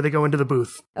 Yes, where they go into the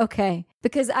booth. Okay.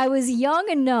 Because I was young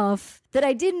enough that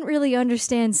I didn't really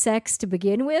understand sex to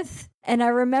begin with. And I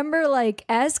remember like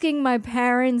asking my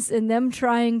parents and them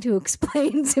trying to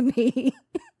explain to me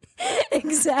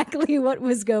exactly what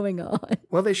was going on.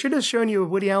 Well, they should have shown you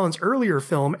Woody Allen's earlier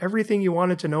film, Everything You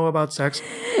Wanted to Know About Sex.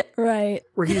 Right.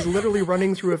 Where he's literally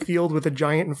running through a field with a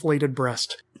giant inflated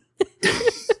breast.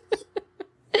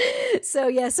 So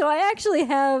I actually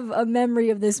have a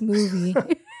memory of this movie.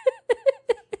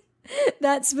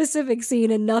 That specific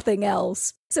scene and nothing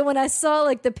else. So when I saw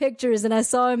like the pictures and I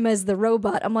saw him as the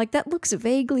robot, I'm like, that looks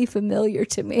vaguely familiar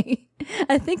to me.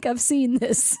 I think I've seen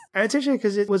this. And it's interesting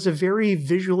because it was a very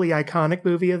visually iconic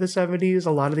movie of the 70s.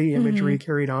 A lot of the imagery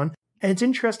carried on. And it's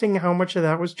interesting how much of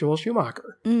that was Joel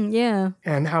Schumacher. Yeah.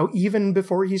 And how even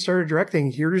before he started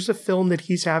directing, here's a film that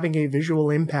he's having a visual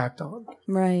impact on.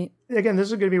 Right. Again, this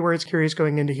is going to be where it's curious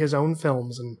going into his own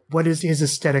films and what is his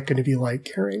aesthetic going to be like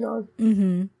carrying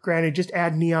on. Granted, just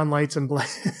add neon lights and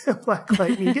black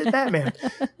light and you get Batman.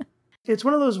 It's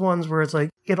one of those ones where it's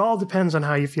like, it all depends on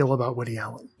how you feel about Woody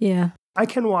Allen. Yeah. I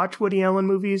can watch Woody Allen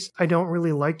movies. I don't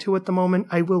really like to at the moment.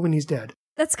 I will when he's dead.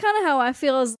 That's kind of how I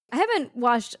feel. I haven't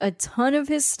watched a ton of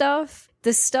his stuff.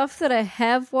 The stuff that I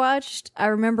have watched, I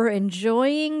remember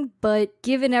enjoying, but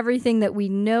given everything that we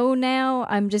know now,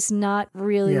 I'm just not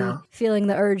really feeling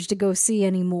the urge to go see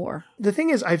anymore. The thing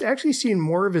is, I've actually seen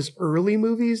more of his early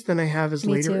movies than I have his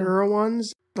later era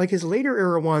ones. Like his later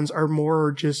era ones are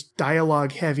more just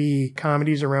dialogue heavy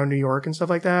comedies around New York and stuff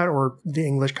like that, or the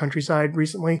English countryside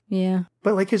recently. Yeah.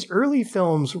 But like his early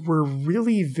films were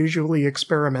really visually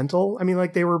experimental. I mean,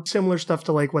 like they were similar stuff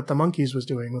to like what the Monkees was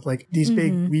doing with like these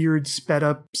big weird sped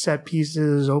up set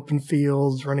pieces, open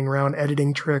fields, running around,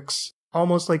 editing tricks,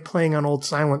 almost like playing on old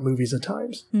silent movies at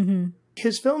times.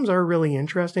 His films are really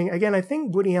interesting. Again, I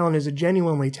think Woody Allen is a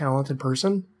genuinely talented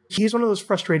person. He's one of those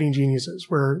frustrating geniuses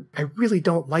where I really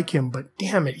don't like him, but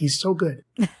damn it, he's so good.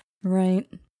 Right.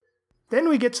 Then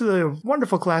we get to the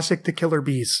wonderful classic, The Killer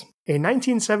Bees, a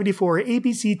 1974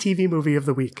 ABC TV movie of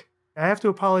the week. I have to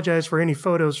apologize for any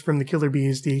photos from The Killer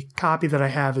Bees. The copy that I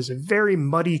have is a very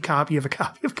muddy copy of a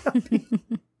copy of a copy.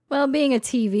 Well, being a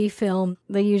TV film,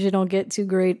 they usually don't get too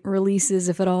great releases,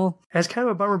 if at all. And it's kind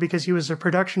of a bummer because he was a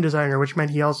production designer, which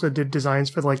meant he also did designs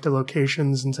for like the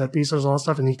locations and set pieces and all that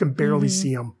stuff, and you can barely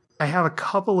see them. I have a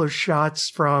couple of shots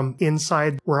from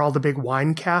inside where all the big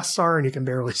wine casts are, and you can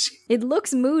barely see. It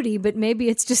looks moody, but maybe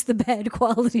it's just the bad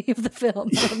quality of the film.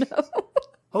 I don't know.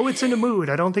 Oh, it's in a mood.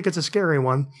 I don't think it's a scary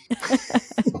one.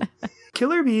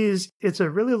 Killer Bees, it's a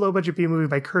really low-budget B-movie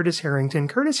by Curtis Harrington.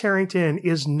 Curtis Harrington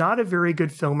is not a very good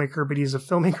filmmaker, but he's a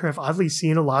filmmaker I've oddly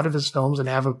seen a lot of his films and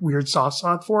have a weird soft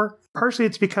spot for. Partially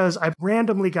it's because I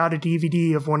randomly got a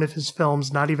DVD of one of his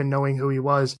films, not even knowing who he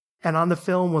was. And on the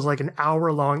film was like an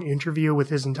hour-long interview with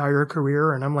his entire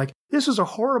career. And I'm like, this is a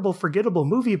horrible, forgettable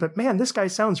movie, but man, this guy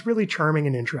sounds really charming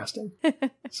and interesting.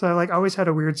 So I always had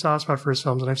a weird soft spot for his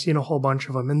films, and I've seen a whole bunch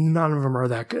of them, and none of them are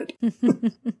that good.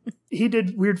 He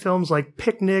did weird films like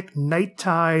Picnic, Night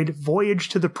Tide, Voyage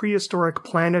to the Prehistoric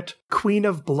Planet, Queen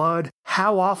of Blood,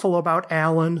 How Awful About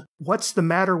Alan, What's the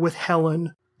Matter with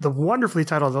Helen, the wonderfully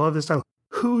titled, I love this title,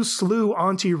 Who Slew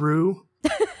Auntie Roo?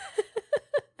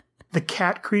 The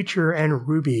Cat Creature, and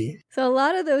Ruby. So a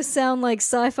lot of those sound like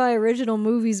sci-fi original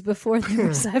movies before they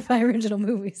were sci-fi original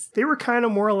movies. They were kind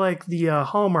of more like the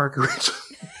Hallmark original.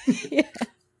 Yeah.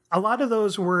 A lot of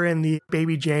those were in the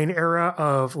Baby Jane era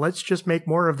of let's just make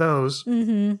more of those.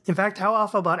 Mm-hmm. In fact, How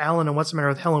Awful About Alan and What's the Matter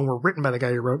with Helen were written by the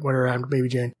guy who wrote Whatever Happened to Baby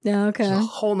Jane. Yeah, okay. It's a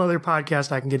whole nother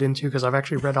podcast I can get into because I've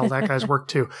actually read all that guy's work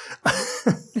too.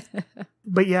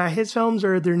 But yeah, his films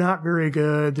they're not very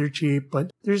good. They're cheap,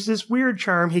 but there's this weird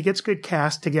charm. He gets good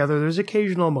cast together. There's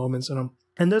occasional moments in them.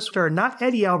 And this star, not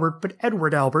Eddie Albert, but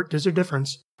Edward Albert. There's a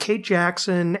difference. Kate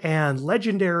Jackson and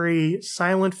legendary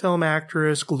silent film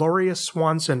actress Gloria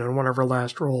Swanson in one of her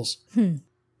last roles.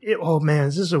 Oh man,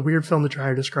 this is a weird film to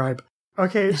try to describe.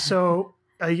 Okay, so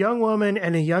a young woman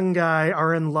and a young guy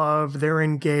are in love. They're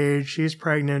engaged. She's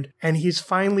pregnant. And he's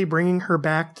finally bringing her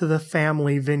back to the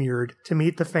family vineyard to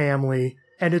meet the family.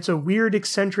 And it's a weird,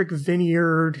 eccentric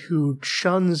vineyard who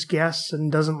shuns guests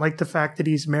and doesn't like the fact that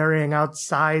he's marrying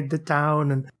outside the town.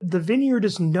 And the vineyard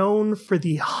is known for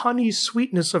the honey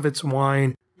sweetness of its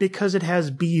wine because it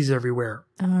has bees everywhere.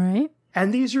 All right.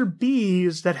 And these are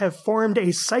bees that have formed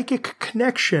a psychic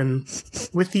connection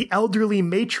with the elderly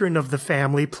matron of the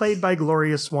family, played by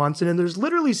Gloria Swanson. And there's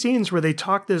literally scenes where they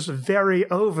talk this very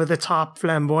over-the-top,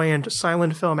 flamboyant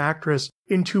silent film actress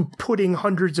into putting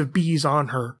hundreds of bees on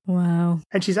her. Wow.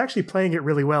 And she's actually playing it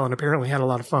really well and apparently had a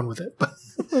lot of fun with it.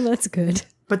 Well, that's good.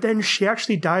 But then she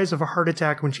actually dies of a heart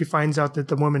attack when she finds out that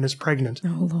the woman is pregnant.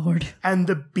 Oh, Lord. And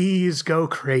the bees go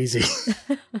crazy.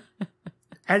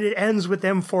 And it ends with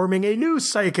them forming a new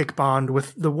psychic bond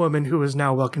with the woman who is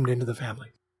now welcomed into the family.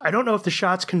 I don't know if the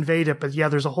shots conveyed it, but yeah,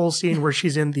 there's a whole scene where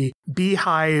she's in the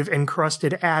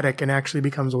beehive-encrusted attic and actually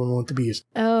becomes the woman with the bees.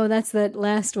 Oh, that's that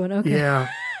last one. Okay. Yeah.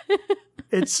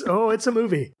 It's a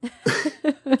movie.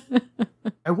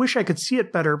 I wish I could see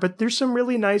it better, but there's some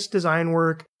really nice design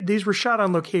work. These were shot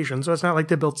on location, so it's not like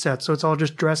they built sets, so it's all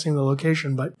just dressing the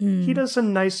location. But he does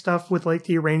some nice stuff with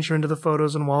the arrangement of the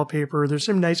photos and wallpaper. There's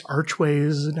some nice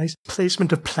archways, a nice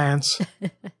placement of plants.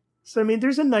 So,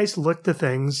 there's a nice look to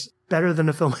things. Better than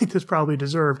a film like this probably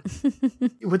deserved.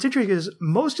 What's interesting is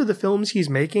most of the films he's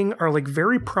making are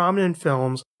very prominent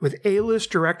films with A-list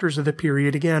directors of the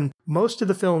period. Again, most of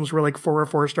the films were 4 or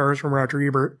 4 stars from Roger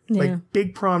Ebert,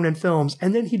 big prominent films.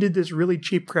 And then he did this really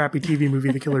cheap, crappy TV movie,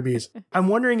 The Killer Bees. I'm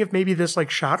wondering if maybe this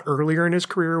shot earlier in his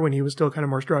career when he was still kind of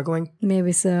more struggling.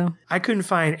 Maybe so. I couldn't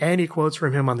find any quotes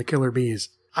from him on The Killer Bees.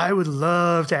 I would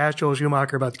love to ask Joel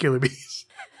Schumacher about The Killer Bees.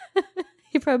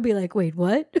 He'd probably be like, wait,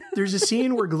 what? There's a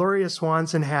scene where Gloria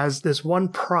Swanson has this one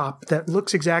prop that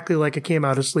looks exactly like it came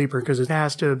out of Sleeper because it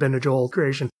has to have been a Joel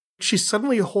creation. She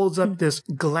suddenly holds up this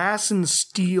glass and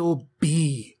steel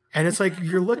bee. And it's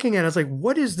you're looking at it, it's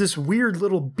what is this weird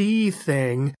little bee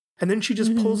thing? And then she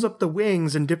just pulls up the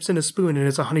wings and dips in a spoon and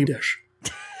it's a honey dish.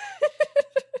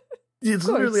 It's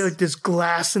literally this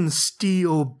glass and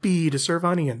steel bee to serve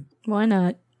honey in. Why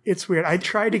not? It's weird. I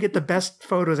tried to get the best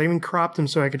photos. I even cropped them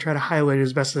so I could try to highlight it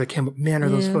as best as I can. But man, are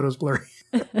those photos blurry.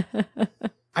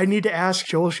 I need to ask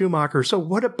Joel Schumacher, so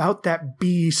what about that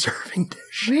bee serving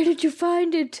dish? Where did you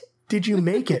find it? Did you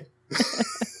make it?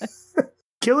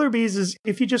 Killer Bees is,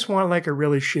 if you just want a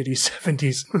really shitty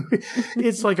 70s movie,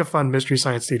 it's a fun Mystery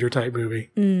Science Theater type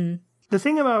movie. The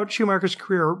thing about Schumacher's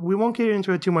career, we won't get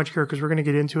into it too much here because we're going to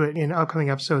get into it in upcoming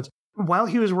episodes. While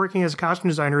he was working as a costume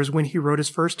designer is when he wrote his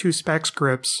first 2 spec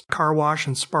scripts, Car Wash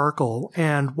and Sparkle.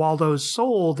 And while those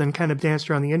sold and kind of danced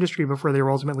around the industry before they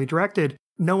were ultimately directed,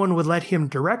 no one would let him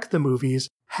direct the movies.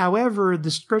 However,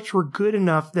 the scripts were good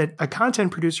enough that a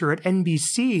content producer at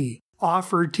NBC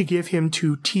offered to give him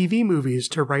 2 TV movies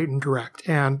to write and direct.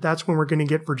 And that's when we're going to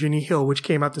get Virginia Hill, which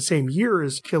came out the same year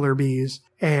as Killer Bees.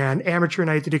 And Amateur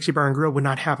Night at the Dixie Bar and Grill would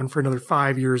not happen for another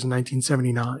 5 years in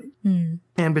 1979.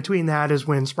 And between that is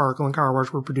when Sparkle and Car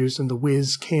Wash were produced and The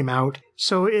Wiz came out.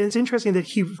 So it's interesting that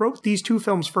he wrote these 2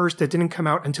 films first that didn't come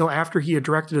out until after he had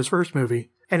directed his first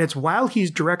movie. And it's while he's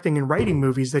directing and writing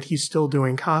movies that he's still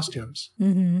doing costumes.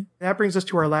 That brings us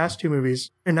to our last 2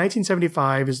 movies. In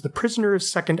 1975 is The Prisoner of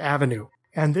Second Avenue.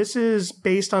 And this is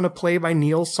based on a play by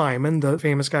Neil Simon, the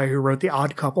famous guy who wrote The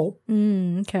Odd Couple.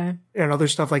 Okay. And other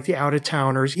stuff like The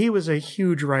Out-of-Towners. He was a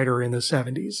huge writer in the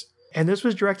 70s. And this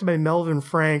was directed by Melvin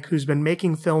Frank, who's been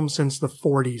making films since the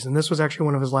 40s. And this was actually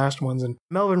one of his last ones. And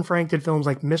Melvin Frank did films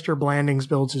like Mr. Blandings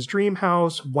Builds His Dream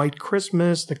House, White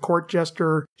Christmas, The Court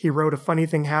Jester. He wrote A Funny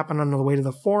Thing Happened on the Way to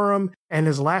the Forum. And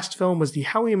his last film was the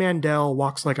Howie Mandel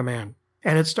Walks Like a Man.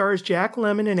 And it stars Jack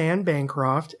Lemmon and Anne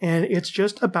Bancroft. And it's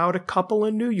just about a couple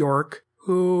in New York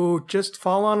who just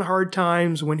fall on hard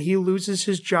times when he loses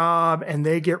his job and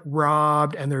they get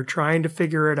robbed and they're trying to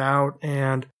figure it out.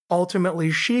 And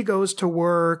ultimately, she goes to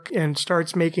work and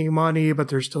starts making money, but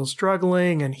they're still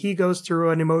struggling. And he goes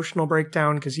through an emotional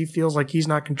breakdown because he feels like he's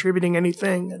not contributing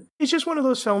anything. And it's just one of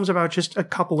those films about just a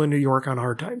couple in New York on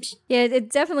hard times. Yeah, it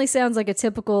definitely sounds like a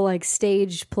typical like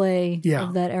stage play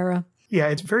of that era. Yeah,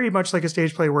 it's very much like a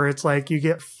stage play where it's like you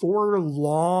get 4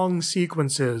 long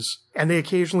sequences and they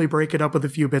occasionally break it up with a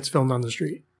few bits filmed on the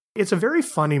street. It's a very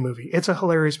funny movie. It's a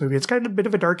hilarious movie. It's got a bit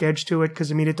of a dark edge to it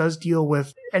because, I mean, it does deal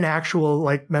with an actual,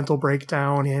 like, mental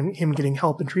breakdown and him getting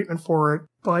help and treatment for it.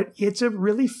 But it's a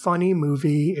really funny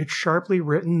movie. It's sharply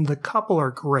written. The couple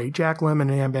are great. Jack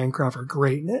Lemmon and Anne Bancroft are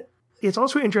great in it. It's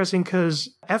also interesting because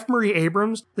F. Murray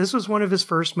Abrams, this was one of his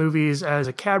first movies as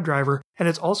a cab driver, and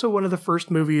it's also one of the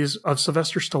first movies of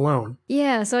Sylvester Stallone.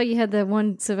 Yeah, I saw you had that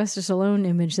one Sylvester Stallone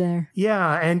image there.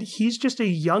 Yeah, and he's just a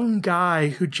young guy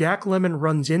who Jack Lemmon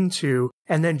runs into,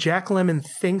 and then Jack Lemmon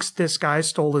thinks this guy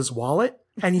stole his wallet,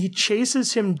 and he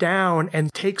chases him down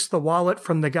and takes the wallet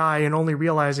from the guy and only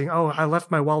realizing, oh, I left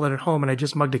my wallet at home and I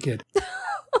just mugged a kid.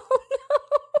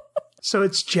 So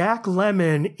it's Jack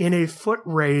Lemmon in a foot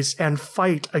race and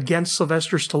fight against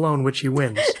Sylvester Stallone, which he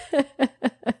wins.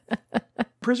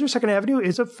 Prisoner Second Avenue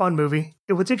is a fun movie.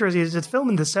 What's interesting is it's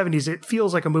filmed in the 70s. It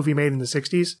feels like a movie made in the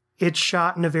 60s. It's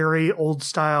shot in a very old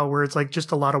style where it's like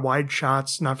just a lot of wide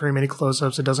shots, not very many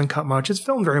close-ups. It doesn't cut much. It's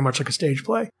filmed very much like a stage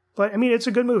play. But, I mean, it's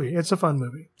a good movie. It's a fun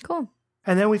movie. Cool.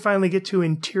 And then we finally get to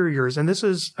Interiors, and this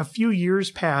is a few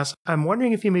years past. I'm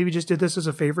wondering if he maybe just did this as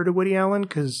a favor to Woody Allen,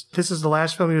 because this is the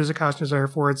last film he was a costume designer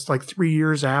for. It's like 3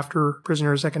 years after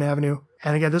Prisoner of Second Avenue.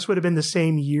 And again, this would have been the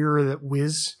same year that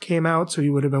Wiz came out, so he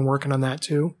would have been working on that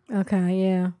too. Okay,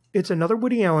 yeah. It's another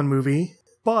Woody Allen movie,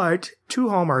 but 2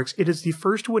 hallmarks. It is the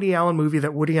first Woody Allen movie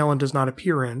that Woody Allen does not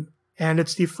appear in, and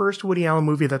it's the first Woody Allen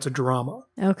movie that's a drama.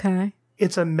 Okay.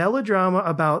 It's a melodrama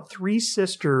about 3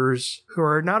 sisters who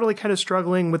are not only kind of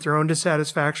struggling with their own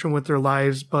dissatisfaction with their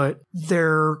lives, but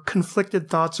their conflicted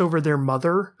thoughts over their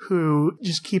mother, who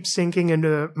just keeps sinking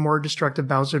into more destructive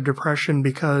bouts of depression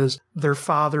because their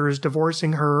father is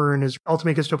divorcing her and is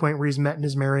ultimately gets to a point where he's met and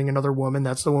is marrying another woman.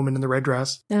 That's the woman in the red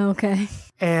dress. Okay.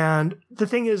 And the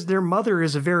thing is, their mother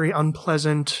is a very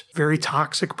unpleasant, very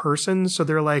toxic person. So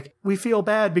they're like, we feel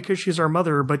bad because she's our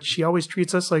mother, but she always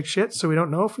treats us like shit. So we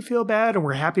don't know if we feel bad. And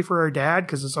we're happy for our dad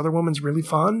because this other woman's really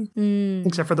fun.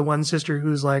 Except for the one sister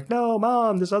who's like, no,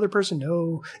 mom, this other person,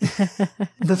 no.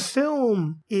 The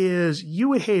film is, you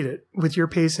would hate it with your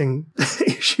pacing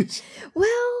issues.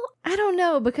 Well, I don't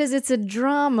know, because it's a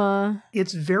drama.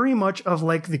 It's very much of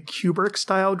like the Kubrick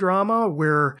style drama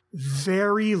where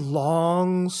very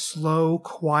long, slow,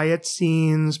 quiet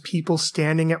scenes, people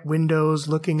standing at windows,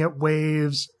 looking at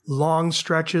waves, long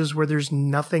stretches where there's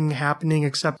nothing happening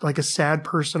except like a sad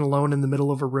person alone in the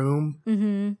middle of a room.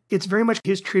 Mm-hmm. It's very much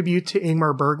his tribute to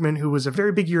Ingmar Bergman, who was a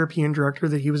very big European director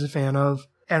that he was a fan of,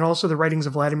 and also the writings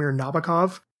of Vladimir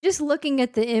Nabokov. Just looking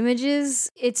at the images,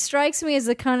 it strikes me as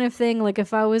the kind of thing, like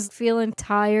if I was feeling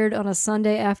tired on a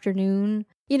Sunday afternoon,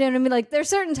 you know what I mean? Like there's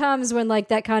certain times when like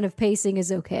that kind of pacing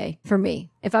is okay for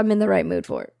me, if I'm in the right mood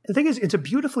for it. The thing is, it's a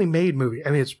beautifully made movie. I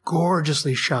mean, it's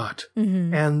gorgeously shot.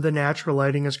 Mm-hmm. And the natural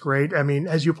lighting is great. I mean,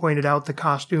 as you pointed out, the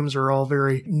costumes are all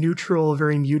very neutral,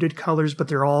 very muted colors, but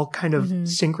they're all kind of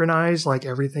synchronized. Like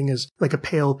everything is like a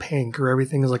pale pink or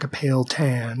everything is like a pale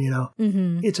tan, you know?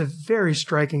 Mm-hmm. It's a very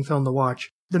striking film to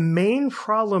watch. The main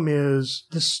problem is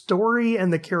the story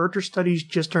and the character studies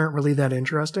just aren't really that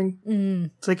interesting.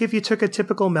 Mm. It's like if you took a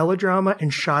typical melodrama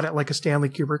and shot it like a Stanley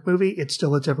Kubrick movie, it's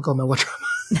still a typical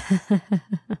melodrama.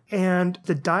 And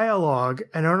the dialogue,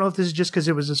 and I don't know if this is just because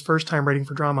it was his first time writing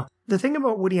for drama, the thing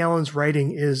about Woody Allen's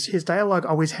writing is his dialogue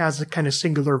always has a kind of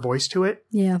singular voice to it.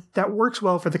 Yeah. That works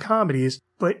well for the comedies,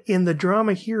 but in the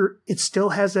drama here, it still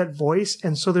has that voice,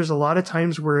 and so there's a lot of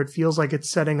times where it feels like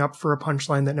it's setting up for a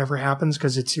punchline that never happens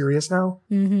because it's serious now.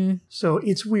 Mm-hmm. So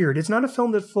it's weird. It's not a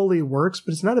film that fully works,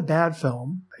 but it's not a bad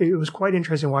film. It was quite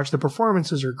interesting to watch. The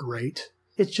performances are great.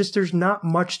 It's just there's not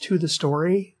much to the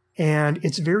story. And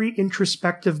it's very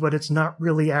introspective, but it's not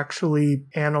really actually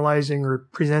analyzing or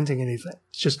presenting anything.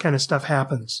 It's just kind of stuff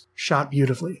happens, shot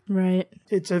beautifully. Right.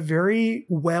 It's a very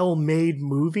well-made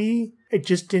movie. it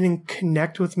just didn't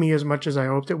connect with me as much as I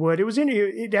hoped it would.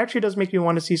 It actually does make me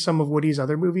want to see some of Woody's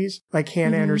other movies, like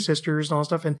Hannah and her sisters and all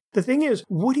stuff. And the thing is,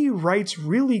 Woody writes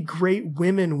really great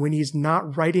women when he's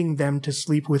not writing them to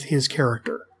sleep with his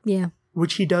character. Yeah.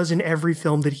 Which he does in every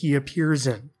film that he appears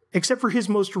in. Except for his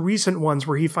most recent ones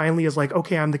where he finally is like,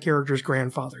 okay, I'm the character's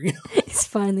grandfather. You know? He's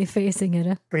finally facing it.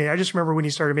 I mean, I just remember when he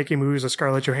started making movies with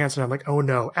Scarlett Johansson, I'm like, oh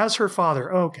no, as her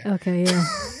father. Okay. Okay, yeah.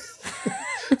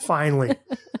 Finally.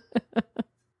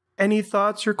 Any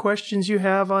thoughts or questions you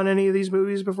have on any of these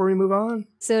movies before we move on?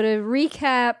 So to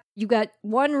recap, you got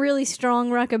one really strong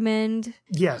recommend.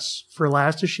 Yes, for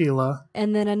Last of Sheila.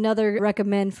 And then another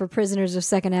recommend for Prisoners of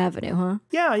Second Avenue, huh?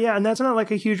 Yeah, and that's not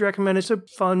like a huge recommend. It's a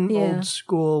fun, old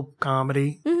school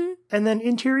comedy. Mm-hmm. And then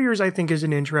Interiors, I think, is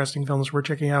an interesting film that's worth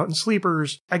checking out. And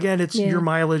Sleepers, again, your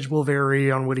mileage will vary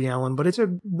on Woody Allen, but it's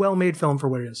a well-made film for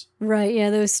what it is. Right, yeah,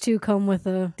 those two come with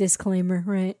a disclaimer,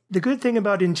 right? The good thing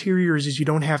about Interiors is you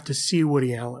don't have to see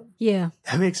Woody Allen. Yeah.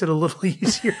 That makes it a little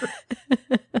easier.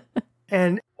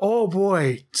 And, oh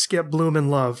boy, Skip Bloom in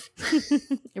love.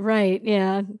 Right,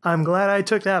 yeah. I'm glad I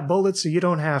took that bullet so you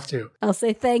don't have to. I'll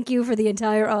say thank you for the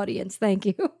entire audience. Thank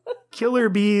you. Killer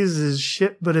Bees is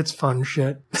shit, but it's fun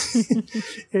shit.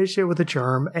 It's shit with a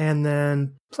charm. And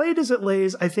then Played As It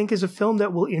Lays, I think, is a film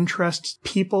that will interest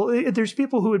people. There's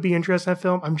people who would be interested in that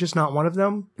film. I'm just not one of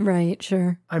them. Right,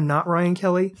 sure. I'm not Ryan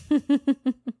Kelly.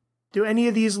 Do any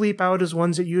of these leap out as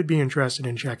ones that you'd be interested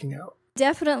in checking out?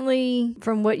 Definitely,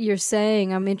 from what you're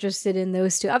saying, I'm interested in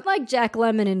those two. I like Jack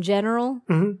Lemmon in general,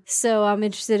 so I'm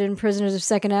interested in Prisoners of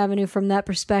Second Avenue from that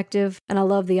perspective, and I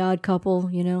love The Odd Couple,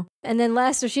 you know. And then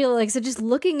Last of Sheila, like I said, just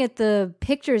looking at the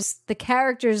pictures, the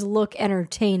characters look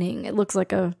entertaining. It looks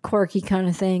like a quirky kind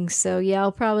of thing, so yeah,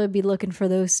 I'll probably be looking for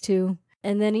those two.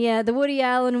 And then, yeah, the Woody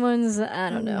Allen ones, I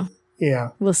don't know. Yeah.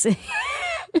 We'll see.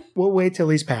 We'll wait till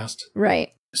he's passed.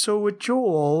 Right. So with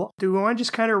Joel, do we want to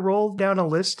just kind of roll down a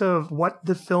list of what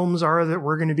the films are that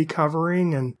we're going to be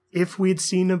covering and if we'd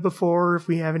seen them before, if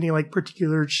we have any like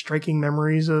particular striking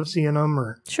memories of seeing them?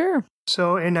 Or Sure.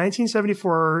 So in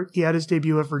 1974, he had his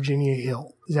debut at Virginia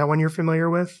Hill. Is that one you're familiar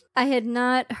with? I had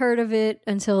not heard of it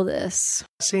until this.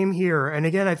 Same here. And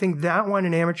again, I think that one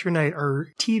and Amateur Night are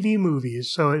TV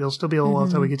movies, so it'll still be a little while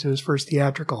until we get to his first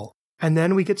theatrical. And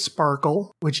then we get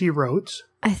Sparkle, which he wrote.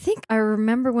 I think I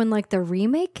remember when like the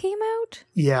remake came out.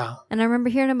 Yeah. And I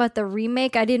remember hearing about the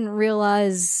remake. I didn't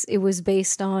realize it was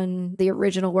based on the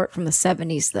original work from the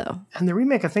 70s though. And the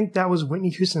remake, I think that was Whitney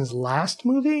Houston's last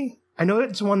movie. I know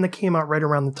it's one that came out right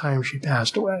around the time she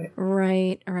passed away.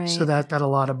 Right. So that got a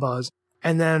lot of buzz.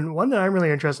 And then one that I'm really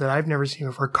interested in, I've never seen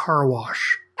before, Car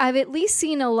Wash. I've at least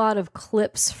seen a lot of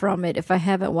clips from it if I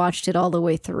haven't watched it all the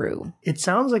way through. It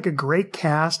sounds like a great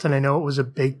cast, and I know it was a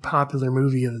big popular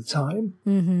movie at the time.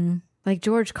 Mm-hmm. Like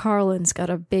George Carlin's got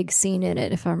a big scene in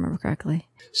it, if I remember correctly.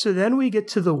 So then we get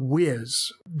to The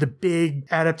Wiz, the big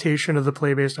adaptation of the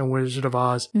play based on Wizard of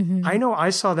Oz. Mm-hmm. I know I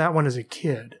saw that one as a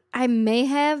kid. I may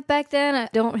have back then. I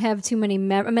don't have too many I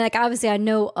mean, like, obviously I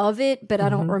know of it, but I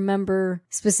don't remember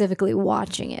specifically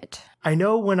watching it. I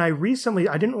know when I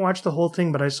didn't watch the whole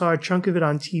thing, but I saw a chunk of it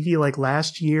on TV like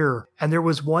last year. And there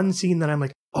was one scene that I'm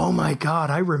like, oh my God,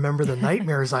 I remember the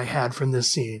nightmares I had from this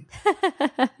scene.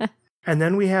 And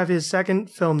then we have his second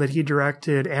film that he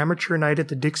directed, Amateur Night at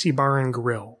the Dixie Bar and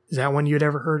Grill. Is that one you'd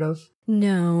ever heard of?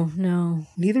 No.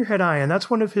 Neither had I, and that's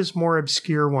one of his more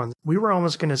obscure ones. We were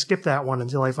almost going to skip that one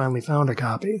until I finally found a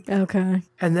copy. Okay.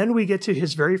 And then we get to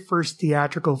his very first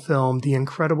theatrical film, The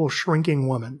Incredible Shrinking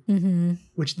Woman,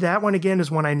 which that one, again, is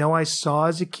one I know I saw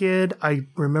as a kid. I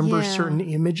remember certain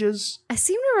images. I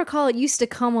seem to recall it used to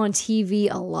come on TV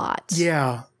a lot.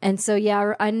 Yeah. And so,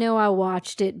 yeah, I know I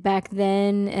watched it back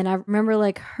then, and I remember,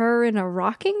 like, her in a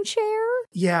rocking chair.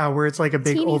 Yeah, where it's like a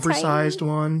big oversized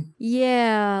one.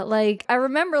 Yeah, like, I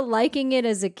remember liking it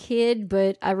as a kid,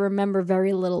 but I remember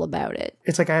very little about it.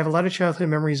 It's like I have a lot of childhood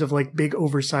memories of, like, big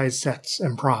oversized sets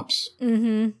and props.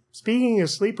 Mm-hmm. Speaking of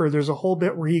Sleeper, there's a whole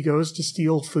bit where he goes to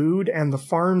steal food, and the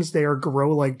farms there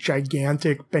grow, like,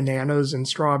 gigantic bananas and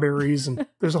strawberries, and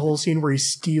there's a whole scene where he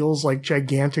steals, like,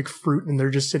 gigantic fruit, and they're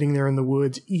just sitting there in the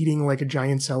woods eating, like, a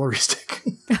giant celery stick.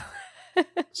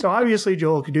 So obviously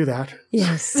Joel could do that.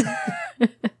 Yes.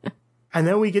 And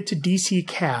then we get to DC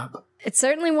Cab. It's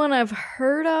certainly one I've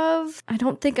heard of. I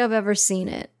don't think I've ever seen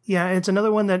it. Yeah, it's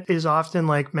another one that is often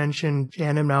like mentioned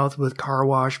hand in mouth with Car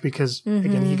Wash because,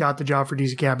 again, he got the job for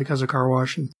DC Cab because of Car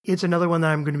Wash. And it's another one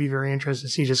that I'm going to be very interested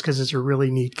to see just because it's a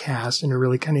really neat cast and a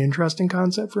really kind of interesting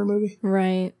concept for a movie.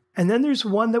 Right. And then there's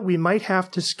one that we might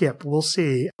have to skip. We'll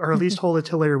see, or at least hold it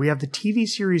till later. We have the TV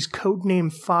series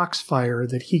Codename Foxfire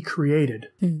that he created,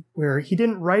 where he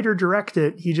didn't write or direct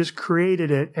it. He just created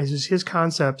it as his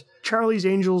concept. Charlie's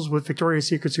Angels with Victoria's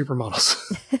Secret supermodels.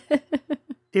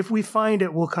 If we find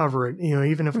it, we'll cover it,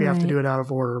 even if we have to do it out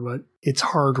of order, but it's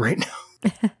hard right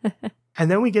now. And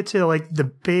then we get to like the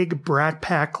big Brat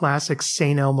Pack classic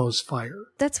St. Elmo's Fire.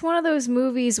 That's one of those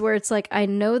movies where it's like, I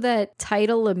know that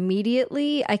title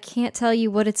immediately. I can't tell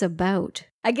you what it's about.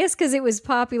 I guess because it was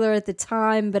popular at the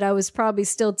time, but I was probably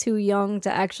still too young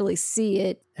to actually see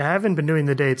it. I haven't been doing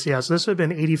the dates. Yeah, so this would have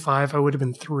been 85. I would have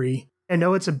been 3. I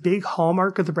know it's a big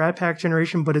hallmark of the Brat Pack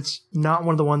generation, but it's not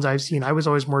one of the ones I've seen. I was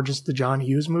always more just the John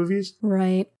Hughes movies.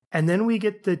 Right. And then we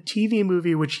get the TV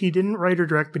movie, which he didn't write or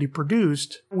direct, but he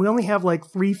produced. We only have like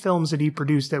 3 films that he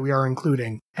produced that we are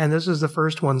including. And this is the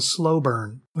first one, Slow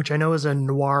Burn, which I know is a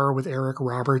noir with Eric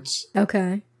Roberts.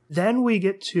 Okay. Then we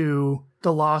get to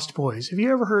The Lost Boys. Have you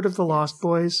ever heard of The Lost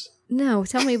Boys? No,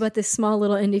 tell me about this small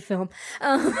little indie film.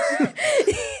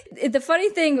 The funny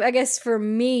thing, I guess, for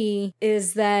me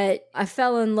is that I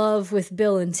fell in love with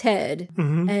Bill and Ted.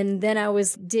 And then I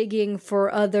was digging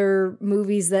for other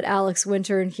movies that Alex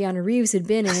Winter and Keanu Reeves had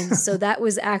been in. So that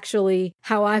was actually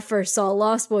how I first saw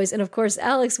Lost Boys. And of course,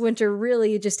 Alex Winter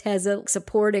really just has a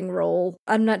supporting role.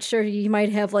 I'm not sure, he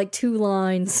might have like 2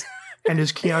 lines. And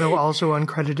is Keanu also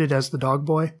uncredited as the dog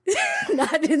boy?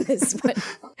 Not in this one.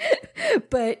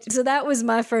 But so that was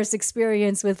my first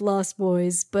experience with Lost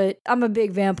Boys, but I'm a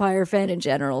big vampire fan in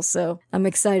general, so I'm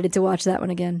excited to watch that one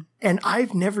again. And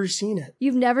I've never seen it.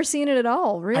 You've never seen it at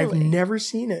all, really? I've never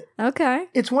seen it. Okay.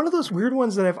 It's one of those weird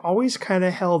ones that I've always kind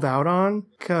of held out on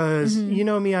because, you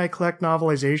know me, I collect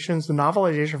novelizations. The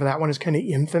novelization for that one is kind of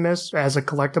infamous as a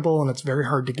collectible, and it's very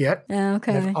hard to get.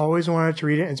 Okay. And I've always wanted to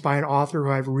read it. It's by an author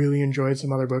who I've really enjoyed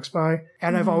some other books by.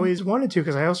 And I've always wanted to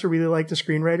because I also really like the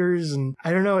screenwriters. And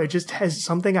I don't know, it just has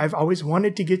something I've always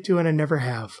wanted to get to and I never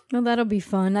have. Well, that'll be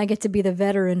fun. I get to be the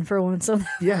veteran for once. So.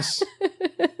 Yes.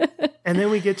 And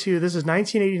then we get to, this is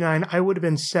 1989, I would have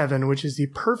been 7, which is the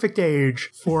perfect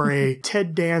age for a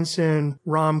Ted Danson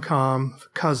rom-com,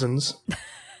 Cousins.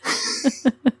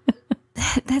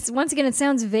 That's, once again, it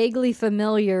sounds vaguely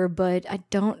familiar, but I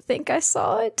don't think I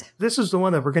saw it. This is the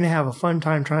one that we're going to have a fun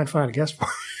time trying to find a guest for.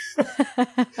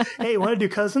 Hey, want to do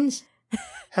Cousins?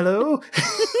 Hello?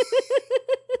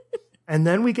 And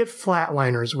then we get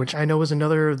Flatliners, which I know is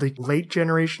another of the late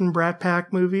generation Brat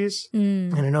Pack movies.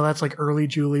 And I know that's like early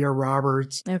Julia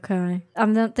Roberts. Okay. I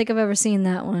don't think I've ever seen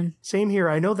that one. Same here.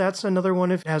 I know that's another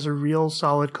one if it has a real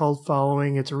solid cult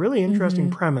following. It's a really interesting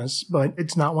premise, but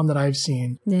it's not one that I've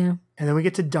seen. Yeah. And then we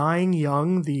get to Dying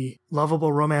Young, the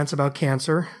lovable romance about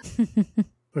cancer,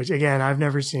 which again, I've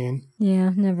never seen.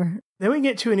 Yeah, never. Then we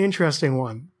get to an interesting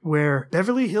one where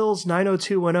Beverly Hills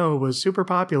 90210 was super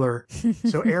popular.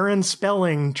 So Aaron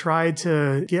Spelling tried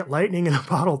to get lightning in a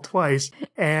bottle twice,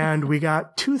 and we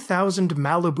got 2000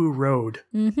 Malibu Road.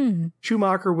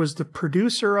 Schumacher was the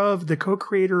producer of, the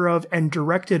co-creator of, and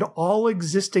directed all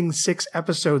existing 6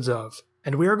 episodes of.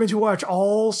 And we are going to watch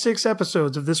all 6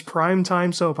 episodes of this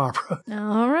primetime soap opera.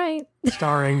 All right.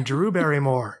 Starring Drew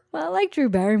Barrymore. Well, I like Drew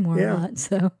Barrymore a lot,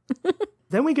 so...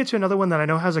 Then we get to another one that I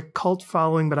know has a cult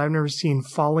following, but I've never seen,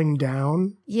 Falling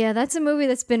Down. Yeah, that's a movie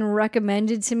that's been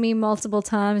recommended to me multiple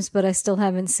times, but I still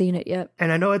haven't seen it yet.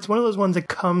 And I know it's one of those ones that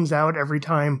comes out every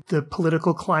time the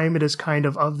political climate is kind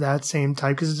of that same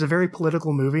type, because it's a very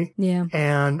political movie. Yeah.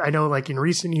 And I know like in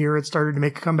recent year, it started to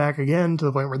make a comeback again to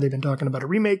the point where they've been talking about a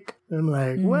remake. And I'm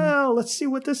like, well, let's see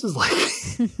what this is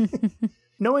like.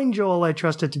 Knowing Joel, I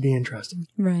trust it to be interesting.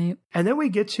 Right. And then we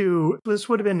get to, this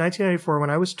would have been 1994 when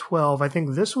I was 12. I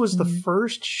think this was the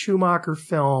first Schumacher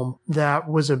film that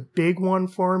was a big one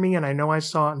for me. And I know I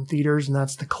saw it in theaters, and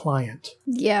that's The Client.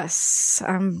 Yes.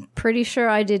 I'm pretty sure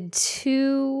I did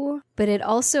too. But it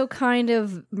also kind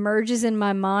of merges in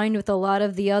my mind with a lot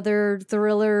of the other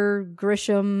thriller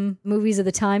Grisham movies of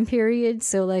the time period.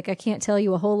 So, like, I can't tell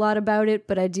you a whole lot about it,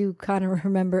 but I do kind of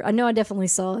remember. I know I definitely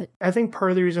saw it. I think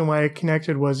part of the reason why I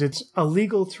connected was it's a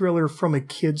legal thriller from a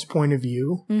kid's point of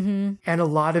view. And a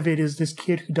lot of it is this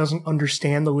kid who doesn't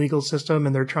understand the legal system,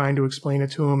 and they're trying to explain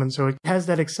it to him. And so it has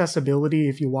that accessibility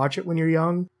if you watch it when you're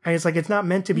young. And it's like, it's not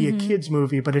meant to be a kid's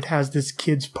movie, but it has this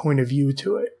kid's point of view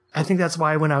to it. I think that's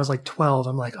why when I was like 12,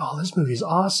 I'm like, oh, this movie's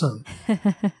awesome.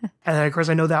 And of course,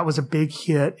 I know that was a big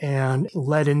hit and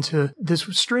led into this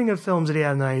string of films that he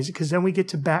had in the 90s, because then we get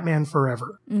to Batman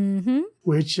Forever.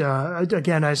 which,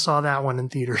 again, I saw that one in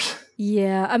theaters.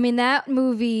 Yeah, I mean, that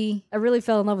movie, I really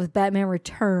fell in love with Batman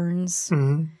Returns.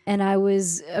 Mm-hmm. And I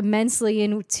was immensely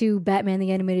into Batman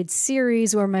the Animated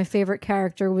Series, where my favorite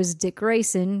character was Dick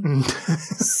Grayson.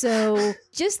 So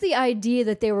just the idea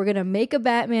that they were going to make a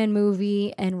Batman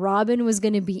movie and Robin was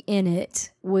going to be in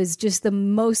it was just the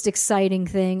most exciting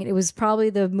thing. It was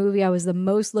probably the movie I was the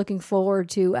most looking forward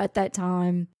to at that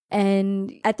time.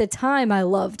 And at the time, I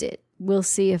loved it. We'll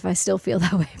see if I still feel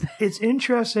that way. It's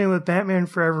interesting with Batman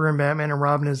Forever and Batman and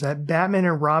Robin is that Batman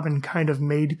and Robin kind of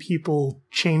made people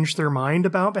change their mind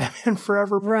about Batman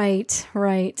Forever. Right.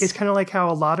 It's kind of like how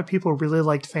a lot of people really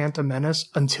liked Phantom Menace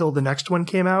until the next one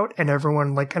came out and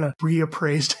everyone like kind of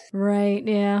reappraised. Right,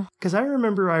 yeah. Because I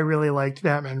remember I really liked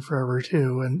Batman Forever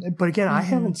too. But again, I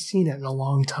haven't seen it in a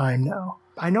long time now.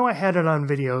 I know I had it on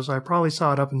video, so I probably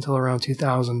saw it up until around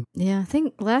 2000. Yeah, I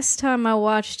think last time I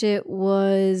watched it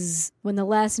was when the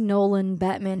last Nolan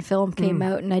Batman film came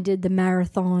out, and I did the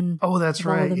marathon. Oh, that's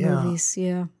right, all the movies,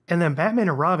 yeah. And then Batman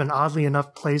and Robin, oddly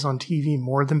enough, plays on TV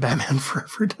more than Batman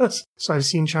Forever does. So I've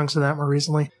seen chunks of that more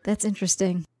recently. That's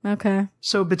interesting. Okay.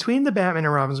 So between the Batman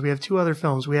and Robins, we have two other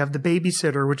films. We have The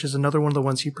Babysitter, which is another one of the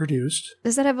ones he produced.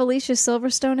 Does that have Alicia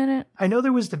Silverstone in it? I know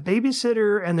there was The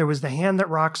Babysitter, and there was The Hand That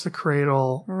Rocks the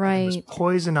Cradle. Right. There was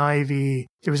Poison Ivy.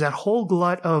 There was that whole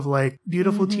glut of, like,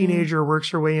 beautiful teenager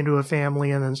works her way into a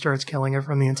family and then starts killing it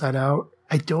from the inside out.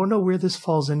 I don't know where this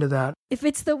falls into that. If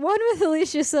it's the one with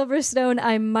Alicia Silverstone,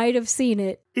 I might have seen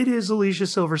it. It is Alicia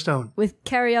Silverstone. With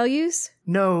Carrie Elwes?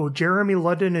 No, Jeremy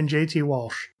Ludden and J.T.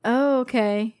 Walsh. Oh,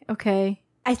 okay.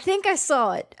 I think I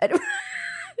saw it.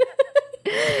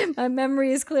 My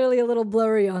memory is clearly a little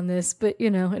blurry on this, but, you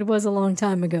know, it was a long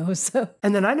time ago, so.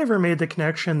 And then I never made the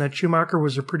connection that Schumacher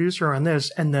was a producer on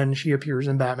this, and then she appears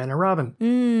in Batman and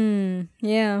Robin.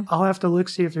 Yeah. I'll have to look,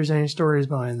 see if there's any stories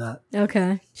behind that.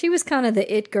 Okay. She was kind of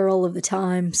the it girl of the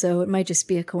time, so it might just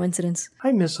be a coincidence.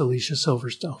 I miss Alicia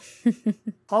Silverstone.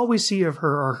 All we see of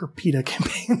her are her PETA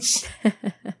campaigns.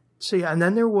 So yeah, and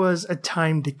then there was A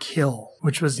Time to Kill,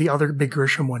 which was the other big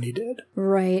Grisham one he did.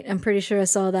 Right, I'm pretty sure I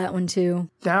saw that one too.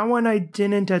 That one I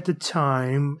didn't at the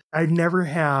time. I never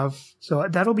have. So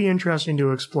that'll be interesting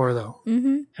to explore though.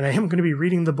 And I am going to be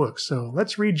reading the book. So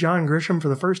let's read John Grisham for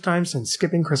the first time since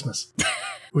Skipping Christmas,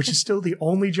 which is still the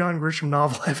only John Grisham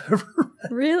novel I've ever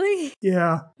read. Really?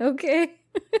 Yeah. Okay.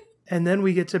 And then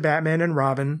we get to Batman and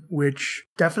Robin, which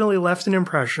definitely left an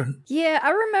impression. Yeah, I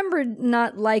remember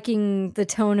not liking the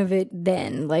tone of it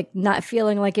then, like not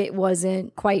feeling like it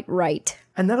wasn't quite right.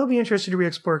 And that'll be interesting to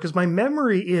re-explore, because my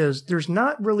memory is there's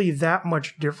not really that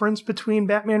much difference between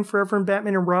Batman Forever and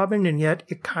Batman and Robin, and yet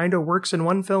it kind of works in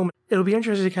one film. It'll be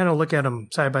interesting to kind of look at them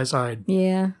side by side.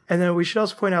 Yeah. And then we should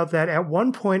also point out that at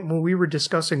one point when we were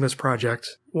discussing this project,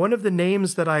 one of the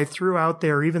names that I threw out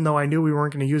there, even though I knew we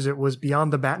weren't going to use it, was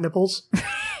Beyond the Bat Nipples.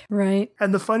 Right.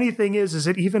 And the funny thing is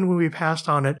that even when we passed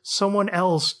on it, someone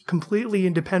else completely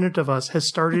independent of us has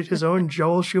started his own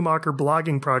Joel Schumacher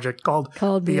blogging project called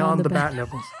Beyond the Bat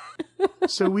Nipples.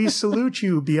 So we salute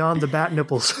you, Beyond the Bat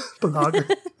Nipples blogger.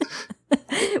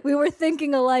 We were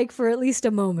thinking alike for at least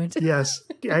a moment. Yes.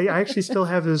 I actually still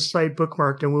have his site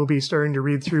bookmarked, and we'll be starting to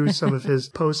read through some of his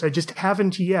posts. I just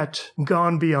haven't yet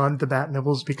gone beyond the Bat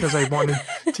Nipples because I wanted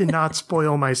to not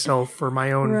spoil myself for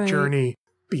my own journey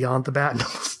beyond the Bat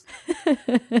Nipples.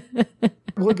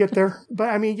 We'll get there. But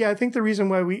I mean, yeah, I think the reason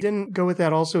why we didn't go with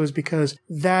that also is because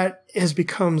that has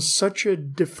become such a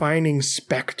defining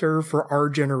specter for our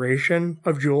generation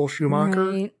of Joel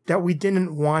Schumacher that we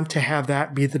didn't want to have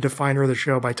that be the definer of the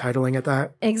show by titling it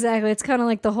that. Exactly. It's kind of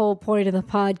like the whole point of the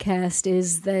podcast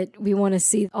is that we want to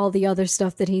see all the other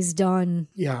stuff that he's done.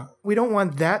 Yeah. We don't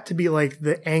want that to be like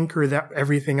the anchor that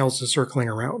everything else is circling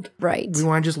around. Right. We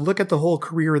want to just look at the whole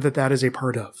career that is a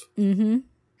part of. Mm-hmm.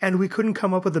 And we couldn't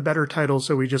come up with a better title,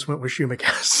 so we just went with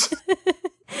Schumacast.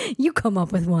 You come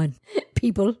up with one,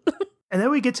 people. And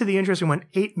then we get to the interesting one,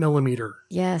 8mm.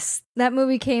 Yes. That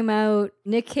movie came out.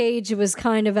 Nick Cage was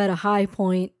kind of at a high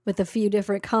point with a few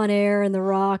different Con Air and The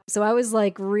Rock. So I was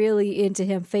like really into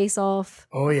him. Face Off.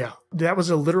 Oh, yeah. That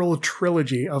was a literal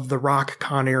trilogy of The Rock,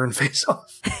 Con Air, and Face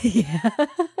Off. Yeah.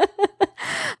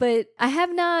 But I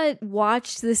have not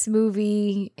watched this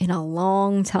movie in a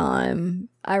long time.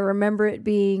 I remember it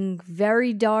being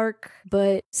very dark,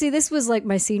 but see, this was like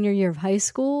my senior year of high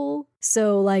school.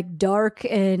 So like dark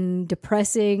and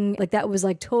depressing, like that was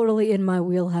like totally in my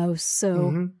wheelhouse.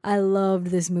 So I loved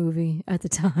this movie at the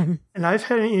time. And I've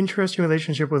had an interesting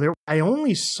relationship with it. I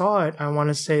only saw it, I want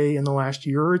to say, in the last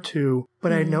year or two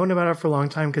but I'd known about it for a long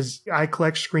time because I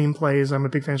collect screenplays. I'm a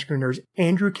big fan of screenwriters.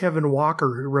 Andrew Kevin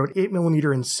Walker, who wrote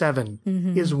 8mm and 7,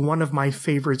 is one of my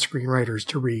favorite screenwriters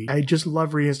to read. I just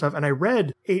love reading stuff. And I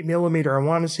read 8mm, I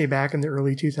want to say back in the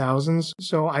early 2000s.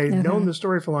 So I had known the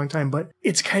story for a long time, but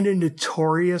it's kind of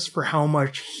notorious for how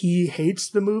much he hates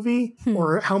the movie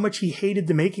or how much he hated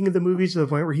the making of the movie to the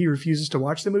point where he refuses to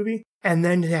watch the movie. And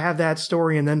then to have that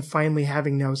story and then finally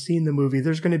having now seen the movie,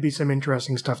 there's going to be some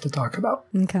interesting stuff to talk about.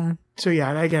 Okay. So yeah,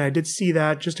 and again, I did see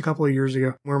that just a couple of years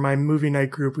ago where my movie night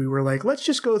group, we were like, let's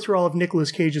just go through all of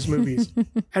Nicolas Cage's movies.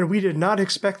 And we did not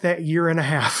expect that year and a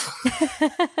half.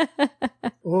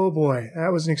 Oh boy,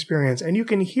 that was an experience. And you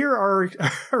can hear our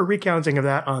recounting of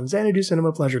that on Xanadu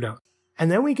Cinema Pleasure Dome. And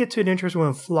then we get to an interesting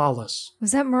one, Flawless.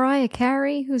 Was that Mariah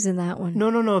Carey? Who's in that one?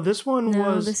 No. This one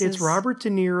it's Robert De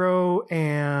Niro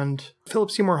and Philip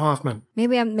Seymour Hoffman.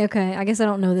 Maybe okay. I guess I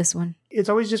don't know this one. It's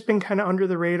always just been kind of under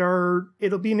the radar.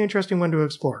 It'll be an interesting one to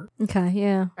explore. Okay,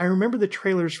 yeah. I remember the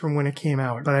trailers from when it came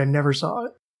out, but I never saw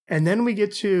it. And then we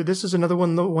get to, this is another one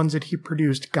of the ones that he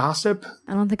produced, Gossip.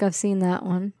 I don't think I've seen that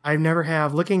one. I never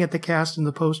have. Looking at the cast and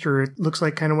the poster, it looks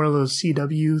like kind of one of those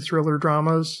CW thriller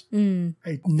dramas.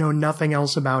 I know nothing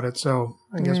else about it, so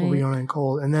I guess we'll be on in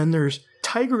cold. And then there's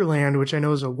Tigerland, which I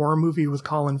know is a war movie with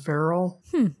Colin Farrell.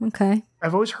 Okay.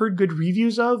 I've always heard good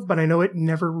reviews of, but I know it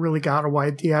never really got a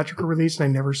wide theatrical release, and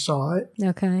I never saw it.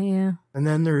 Okay, yeah. And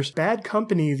then there's Bad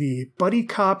Company, the buddy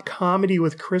cop comedy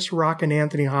with Chris Rock and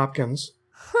Anthony Hopkins.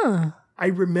 I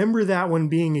remember that one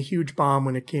being a huge bomb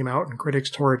when it came out and critics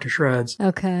tore it to shreds.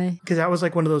 Okay. Because that was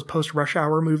like one of those post-Rush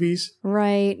Hour movies.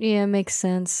 Right. Yeah, makes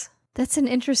sense. That's an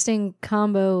interesting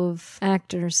combo of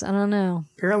actors. I don't know.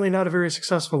 Apparently not a very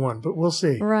successful one, but we'll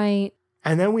see. Right.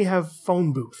 And then we have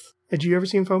Phone Booth. Had you ever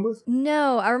seen Phone Booth?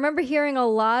 No, I remember hearing a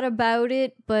lot about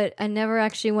it, but I never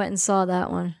actually went and saw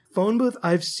that one. Phone Booth,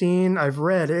 I've seen, I've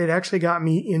read. It actually got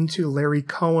me into Larry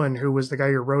Cohen, who was the guy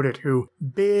who wrote it, who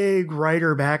big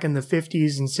writer back in the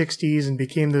 50s and 60s and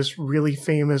became this really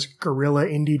famous guerrilla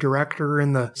indie director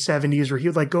in the 70s, where he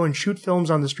would like go and shoot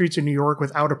films on the streets of New York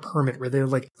without a permit, where they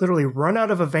would like literally run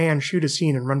out of a van, shoot a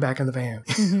scene, and run back in the van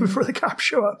before the cops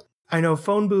show up. I know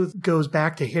Phone Booth goes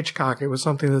back to Hitchcock. It was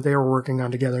something that they were working on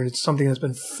together, and it's something that's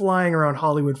been flying around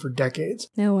Hollywood for decades.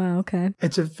 Oh, wow, okay.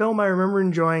 It's a film I remember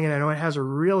enjoying, and I know it has a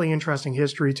really interesting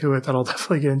history to it that I'll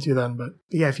definitely get into then. But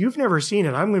yeah, if you've never seen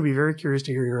it, I'm going to be very curious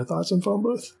to hear your thoughts on Phone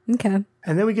Booth. Okay.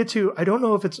 And then we get to, I don't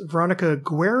know if it's Veronica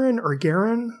Guerin or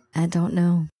Guerin. I don't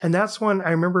know. And that's one,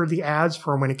 I remember the ads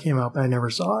for when it came out, but I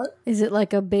never saw it. Is it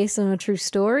like a based on a true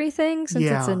story thing since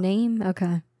it's a name?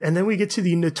 Okay. And then we get to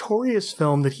the notorious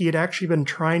film that he had actually been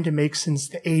trying to make since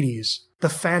the 80s, The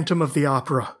Phantom of the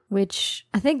Opera. Which,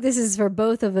 I think this is for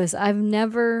both of us. I've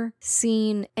never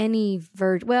seen any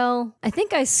Well, I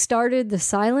think I started the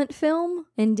silent film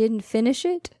and didn't finish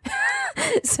it.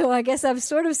 So I guess I've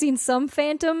sort of seen some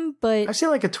Phantom, but... I've seen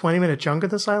like a 20-minute chunk of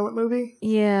the silent movie.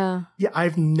 Yeah. Yeah,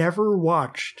 I've never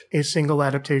watched a single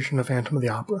adaptation of Phantom of the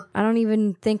Opera. I don't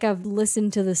even think I've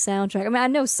listened to the soundtrack. I mean, I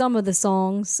know some of the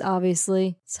songs,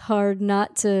 obviously. It's hard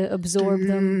not to absorb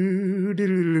them.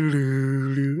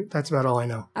 That's about all I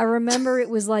know. I remember it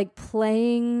was like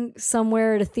playing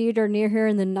somewhere at a theater near here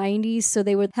in the 90s, so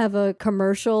they would have a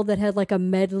commercial that had like a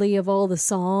medley of all the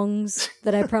songs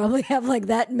that I probably have like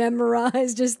that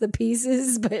memorized, just the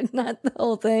pieces, but not the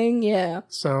whole thing. Yeah.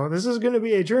 So this is going to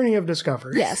be a journey of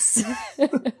discovery. Yes.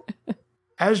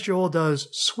 As Joel does,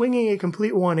 swinging a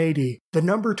complete 180, the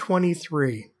number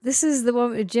 23. This is the one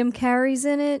with Jim Carrey's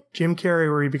in it? Jim Carrey,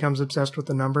 where he becomes obsessed with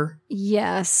the number?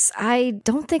 Yes. I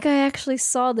don't think I actually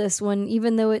saw this one,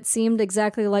 even though it seemed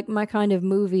exactly like my kind of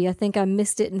movie. I think I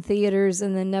missed it in theaters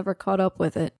and then never caught up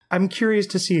with it. I'm curious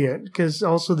to see it, because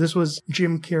also this was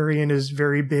Jim Carrey in his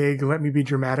very big Let Me Be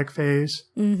Dramatic phase.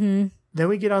 Mm-hmm. Then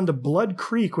we get on to Blood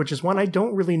Creek, which is one I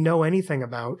don't really know anything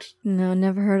about. No,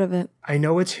 never heard of it. I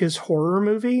know it's his horror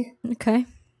movie. Okay.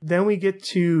 Then we get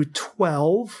to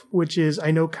 12, which is,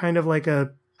 I know, kind of like I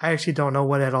actually don't know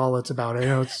what at all it's about. I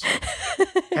know it's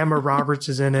Emma Roberts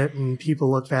is in it and people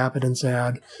look vapid and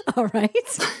sad. All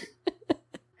right.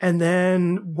 And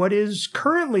then what is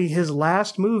currently his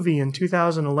last movie in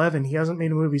 2011, he hasn't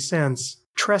made a movie since,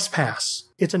 Trespass.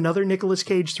 It's another Nicolas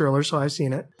Cage thriller, so I've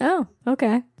seen it. Oh,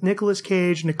 okay. Nicolas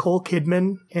Cage, Nicole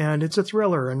Kidman, and it's a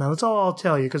thriller, and that's all I'll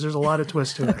tell you, because there's a lot of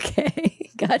twists to it. Okay,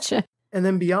 gotcha. And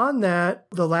then beyond that,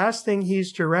 the last thing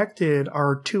he's directed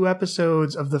are 2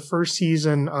 episodes of the first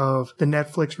season of the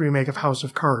Netflix remake of House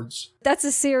of Cards. That's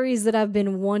a series that I've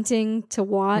been wanting to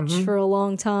watch for a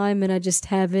long time, and I just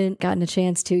haven't gotten a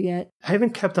chance to yet. I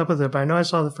haven't kept up with it, but I know I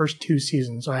saw the first 2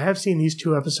 seasons, so I have seen these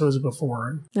 2 episodes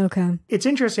before. Okay. It's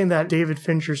interesting that David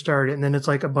Fincher started, and then it's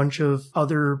like a bunch of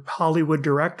other Hollywood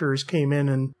directors came in,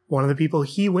 and one of the people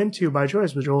he went to by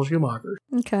choice was Joel Schumacher.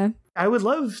 Okay. I would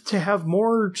love to have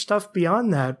more stuff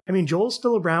beyond that. I mean, Joel's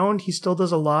still around. He still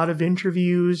does a lot of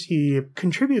interviews. He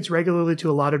contributes regularly to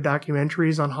a lot of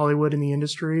documentaries on Hollywood and the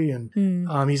industry. And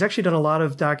he's actually done a lot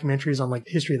of documentaries on like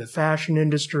the history of the fashion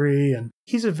industry. And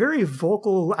he's a very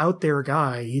vocal, out there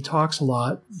guy. He talks a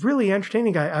lot. Really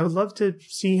entertaining guy. I would love to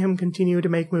see him continue to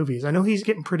make movies. I know he's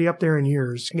getting pretty up there in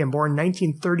years. Again, born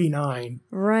 1939.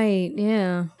 Right,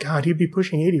 yeah. God, he'd be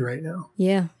pushing 80 right now.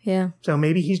 Yeah. So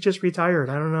maybe he's just retired.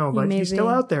 I don't know. But he's still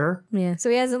out there. Yeah.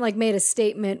 So he hasn't like made a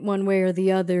statement one way or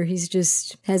the other. He's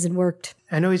just hasn't worked.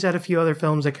 I know he's had a few other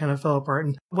films that kind of fell apart.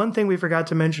 And one thing we forgot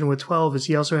to mention with 12 is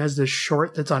he also has this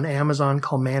short that's on Amazon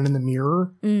called Man in the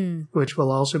Mirror, which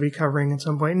we'll also be covering at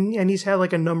some point. And he's had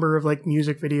like a number of like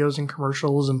music videos and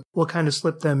commercials, and we'll kind of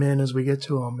slip them in as we get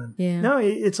to them. And no,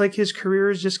 it's like his career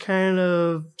is just kind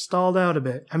of stalled out a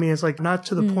bit. I mean, it's like not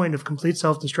to the point of complete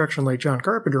self-destruction like John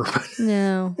Carpenter.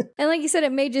 No. And like you said,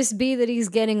 it may just be that he's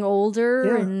getting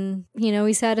older and, you know,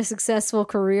 he's had a successful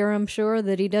career, I'm sure,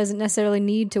 that he doesn't necessarily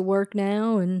need to work now.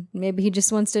 And maybe he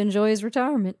just wants to enjoy his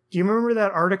retirement. Do you remember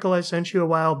that article I sent you a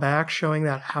while back showing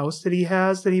that house that he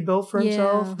has that he built for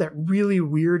himself? That really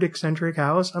weird, eccentric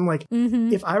house? I'm like,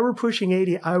 if I were pushing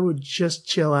 80, I would just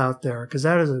chill out there because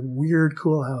that is a weird,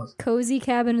 cool house. Cozy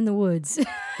cabin in the woods.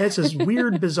 It's this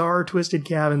weird, bizarre, twisted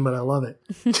cabin, but I love it.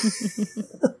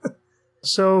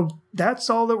 So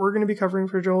that's all that we're going to be covering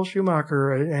for Joel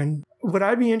Schumacher. And what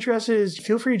I'd be interested is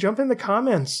feel free to jump in the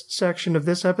comments section of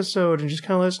this episode and just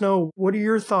kind of let us know, what are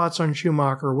your thoughts on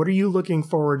Schumacher? What are you looking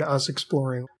forward to us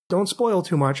exploring? Don't spoil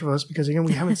too much of us because, again,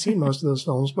 we haven't seen most of those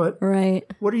films. But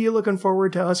what are you looking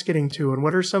forward to us getting to? And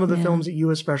what are some of the films that you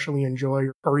especially enjoy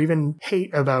or even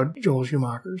hate about Joel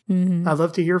Schumacher? I'd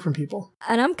love to hear from people.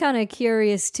 And I'm kind of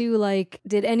curious, too, like,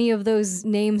 did any of those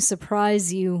names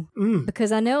surprise you?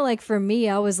 Because I know, like, for me,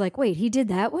 I was like, wait, he did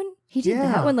that one? He did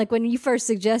that one. Like when you first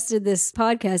suggested this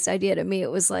podcast idea to me, it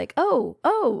was like, oh,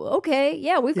 okay.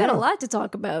 Yeah, we've got a lot to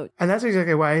talk about. And that's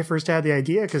exactly why I first had the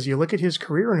idea, because you look at his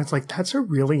career and it's like, that's a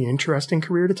really interesting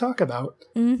career to talk about.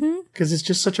 Because it's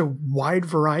just such a wide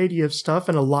variety of stuff.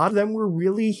 And a lot of them were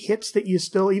really hits that you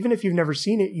still, even if you've never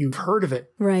seen it, you've heard of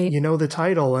it. Right. You know the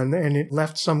title and it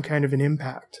left some kind of an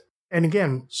impact. And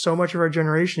again, so much of our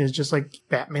generation is just like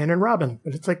Batman and Robin.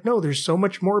 But it's like, no, there's so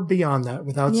much more beyond that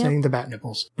without saying the bat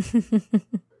nipples.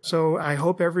 So I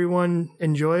hope everyone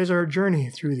enjoys our journey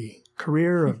through the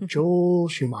career of Joel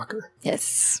Schumacher.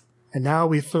 Yes. And now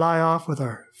we fly off with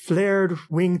our flared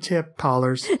wingtip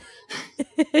collars,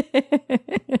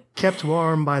 kept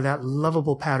warm by that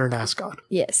lovable pattern ascot.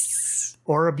 Yes.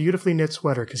 Or a beautifully knit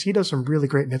sweater, because he does some really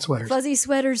great knit sweaters. Fuzzy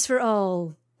sweaters for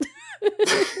all.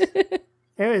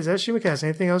 Anyways, that's Schumacast.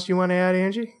 Anything else you want to add,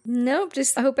 Angie? Nope.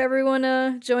 Just I hope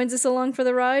everyone joins us along for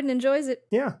the ride and enjoys it.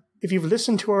 Yeah. If you've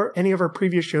listened to any of our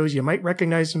previous shows, you might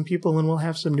recognize some people, and we'll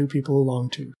have some new people along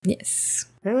too. Yes.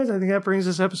 Anyways, I think that brings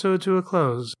this episode to a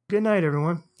close. Good night,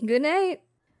 everyone. Good night.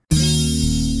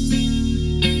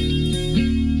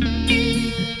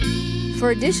 For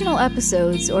additional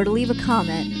episodes or to leave a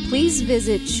comment, please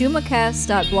visit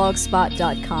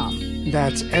schumacast.blogspot.com.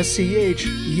 That's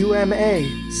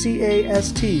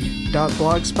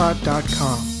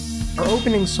schumacast.blogspot.com. Our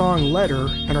opening song, Letter,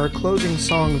 and our closing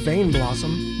song, Vein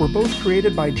Blossom, were both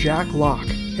created by Jack Locke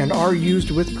and are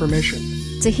used with permission.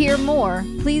 To hear more,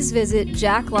 please visit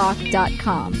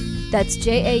jacklock.com. That's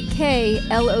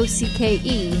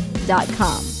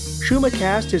JAKLOCKE.com.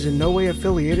 Schumacast is in no way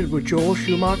affiliated with Joel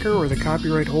Schumacher or the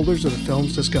copyright holders of the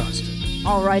films discussed.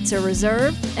 All rights are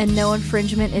reserved, and no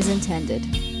infringement is intended.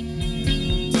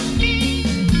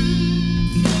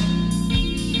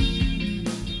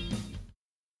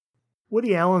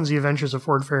 Woody Allen's The Adventures of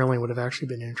Ford Fairlane would have actually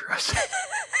been interesting.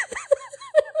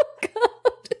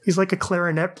 He's like a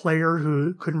clarinet player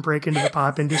who couldn't break into the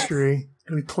pop industry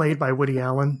and be played by Woody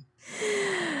Allen.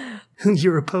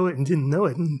 You're a poet and didn't know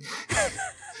it.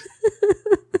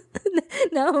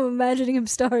 Now I'm imagining him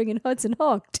starring in Hudson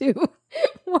Hawk, too.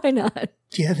 Why not?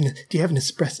 Do you have an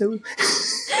espresso?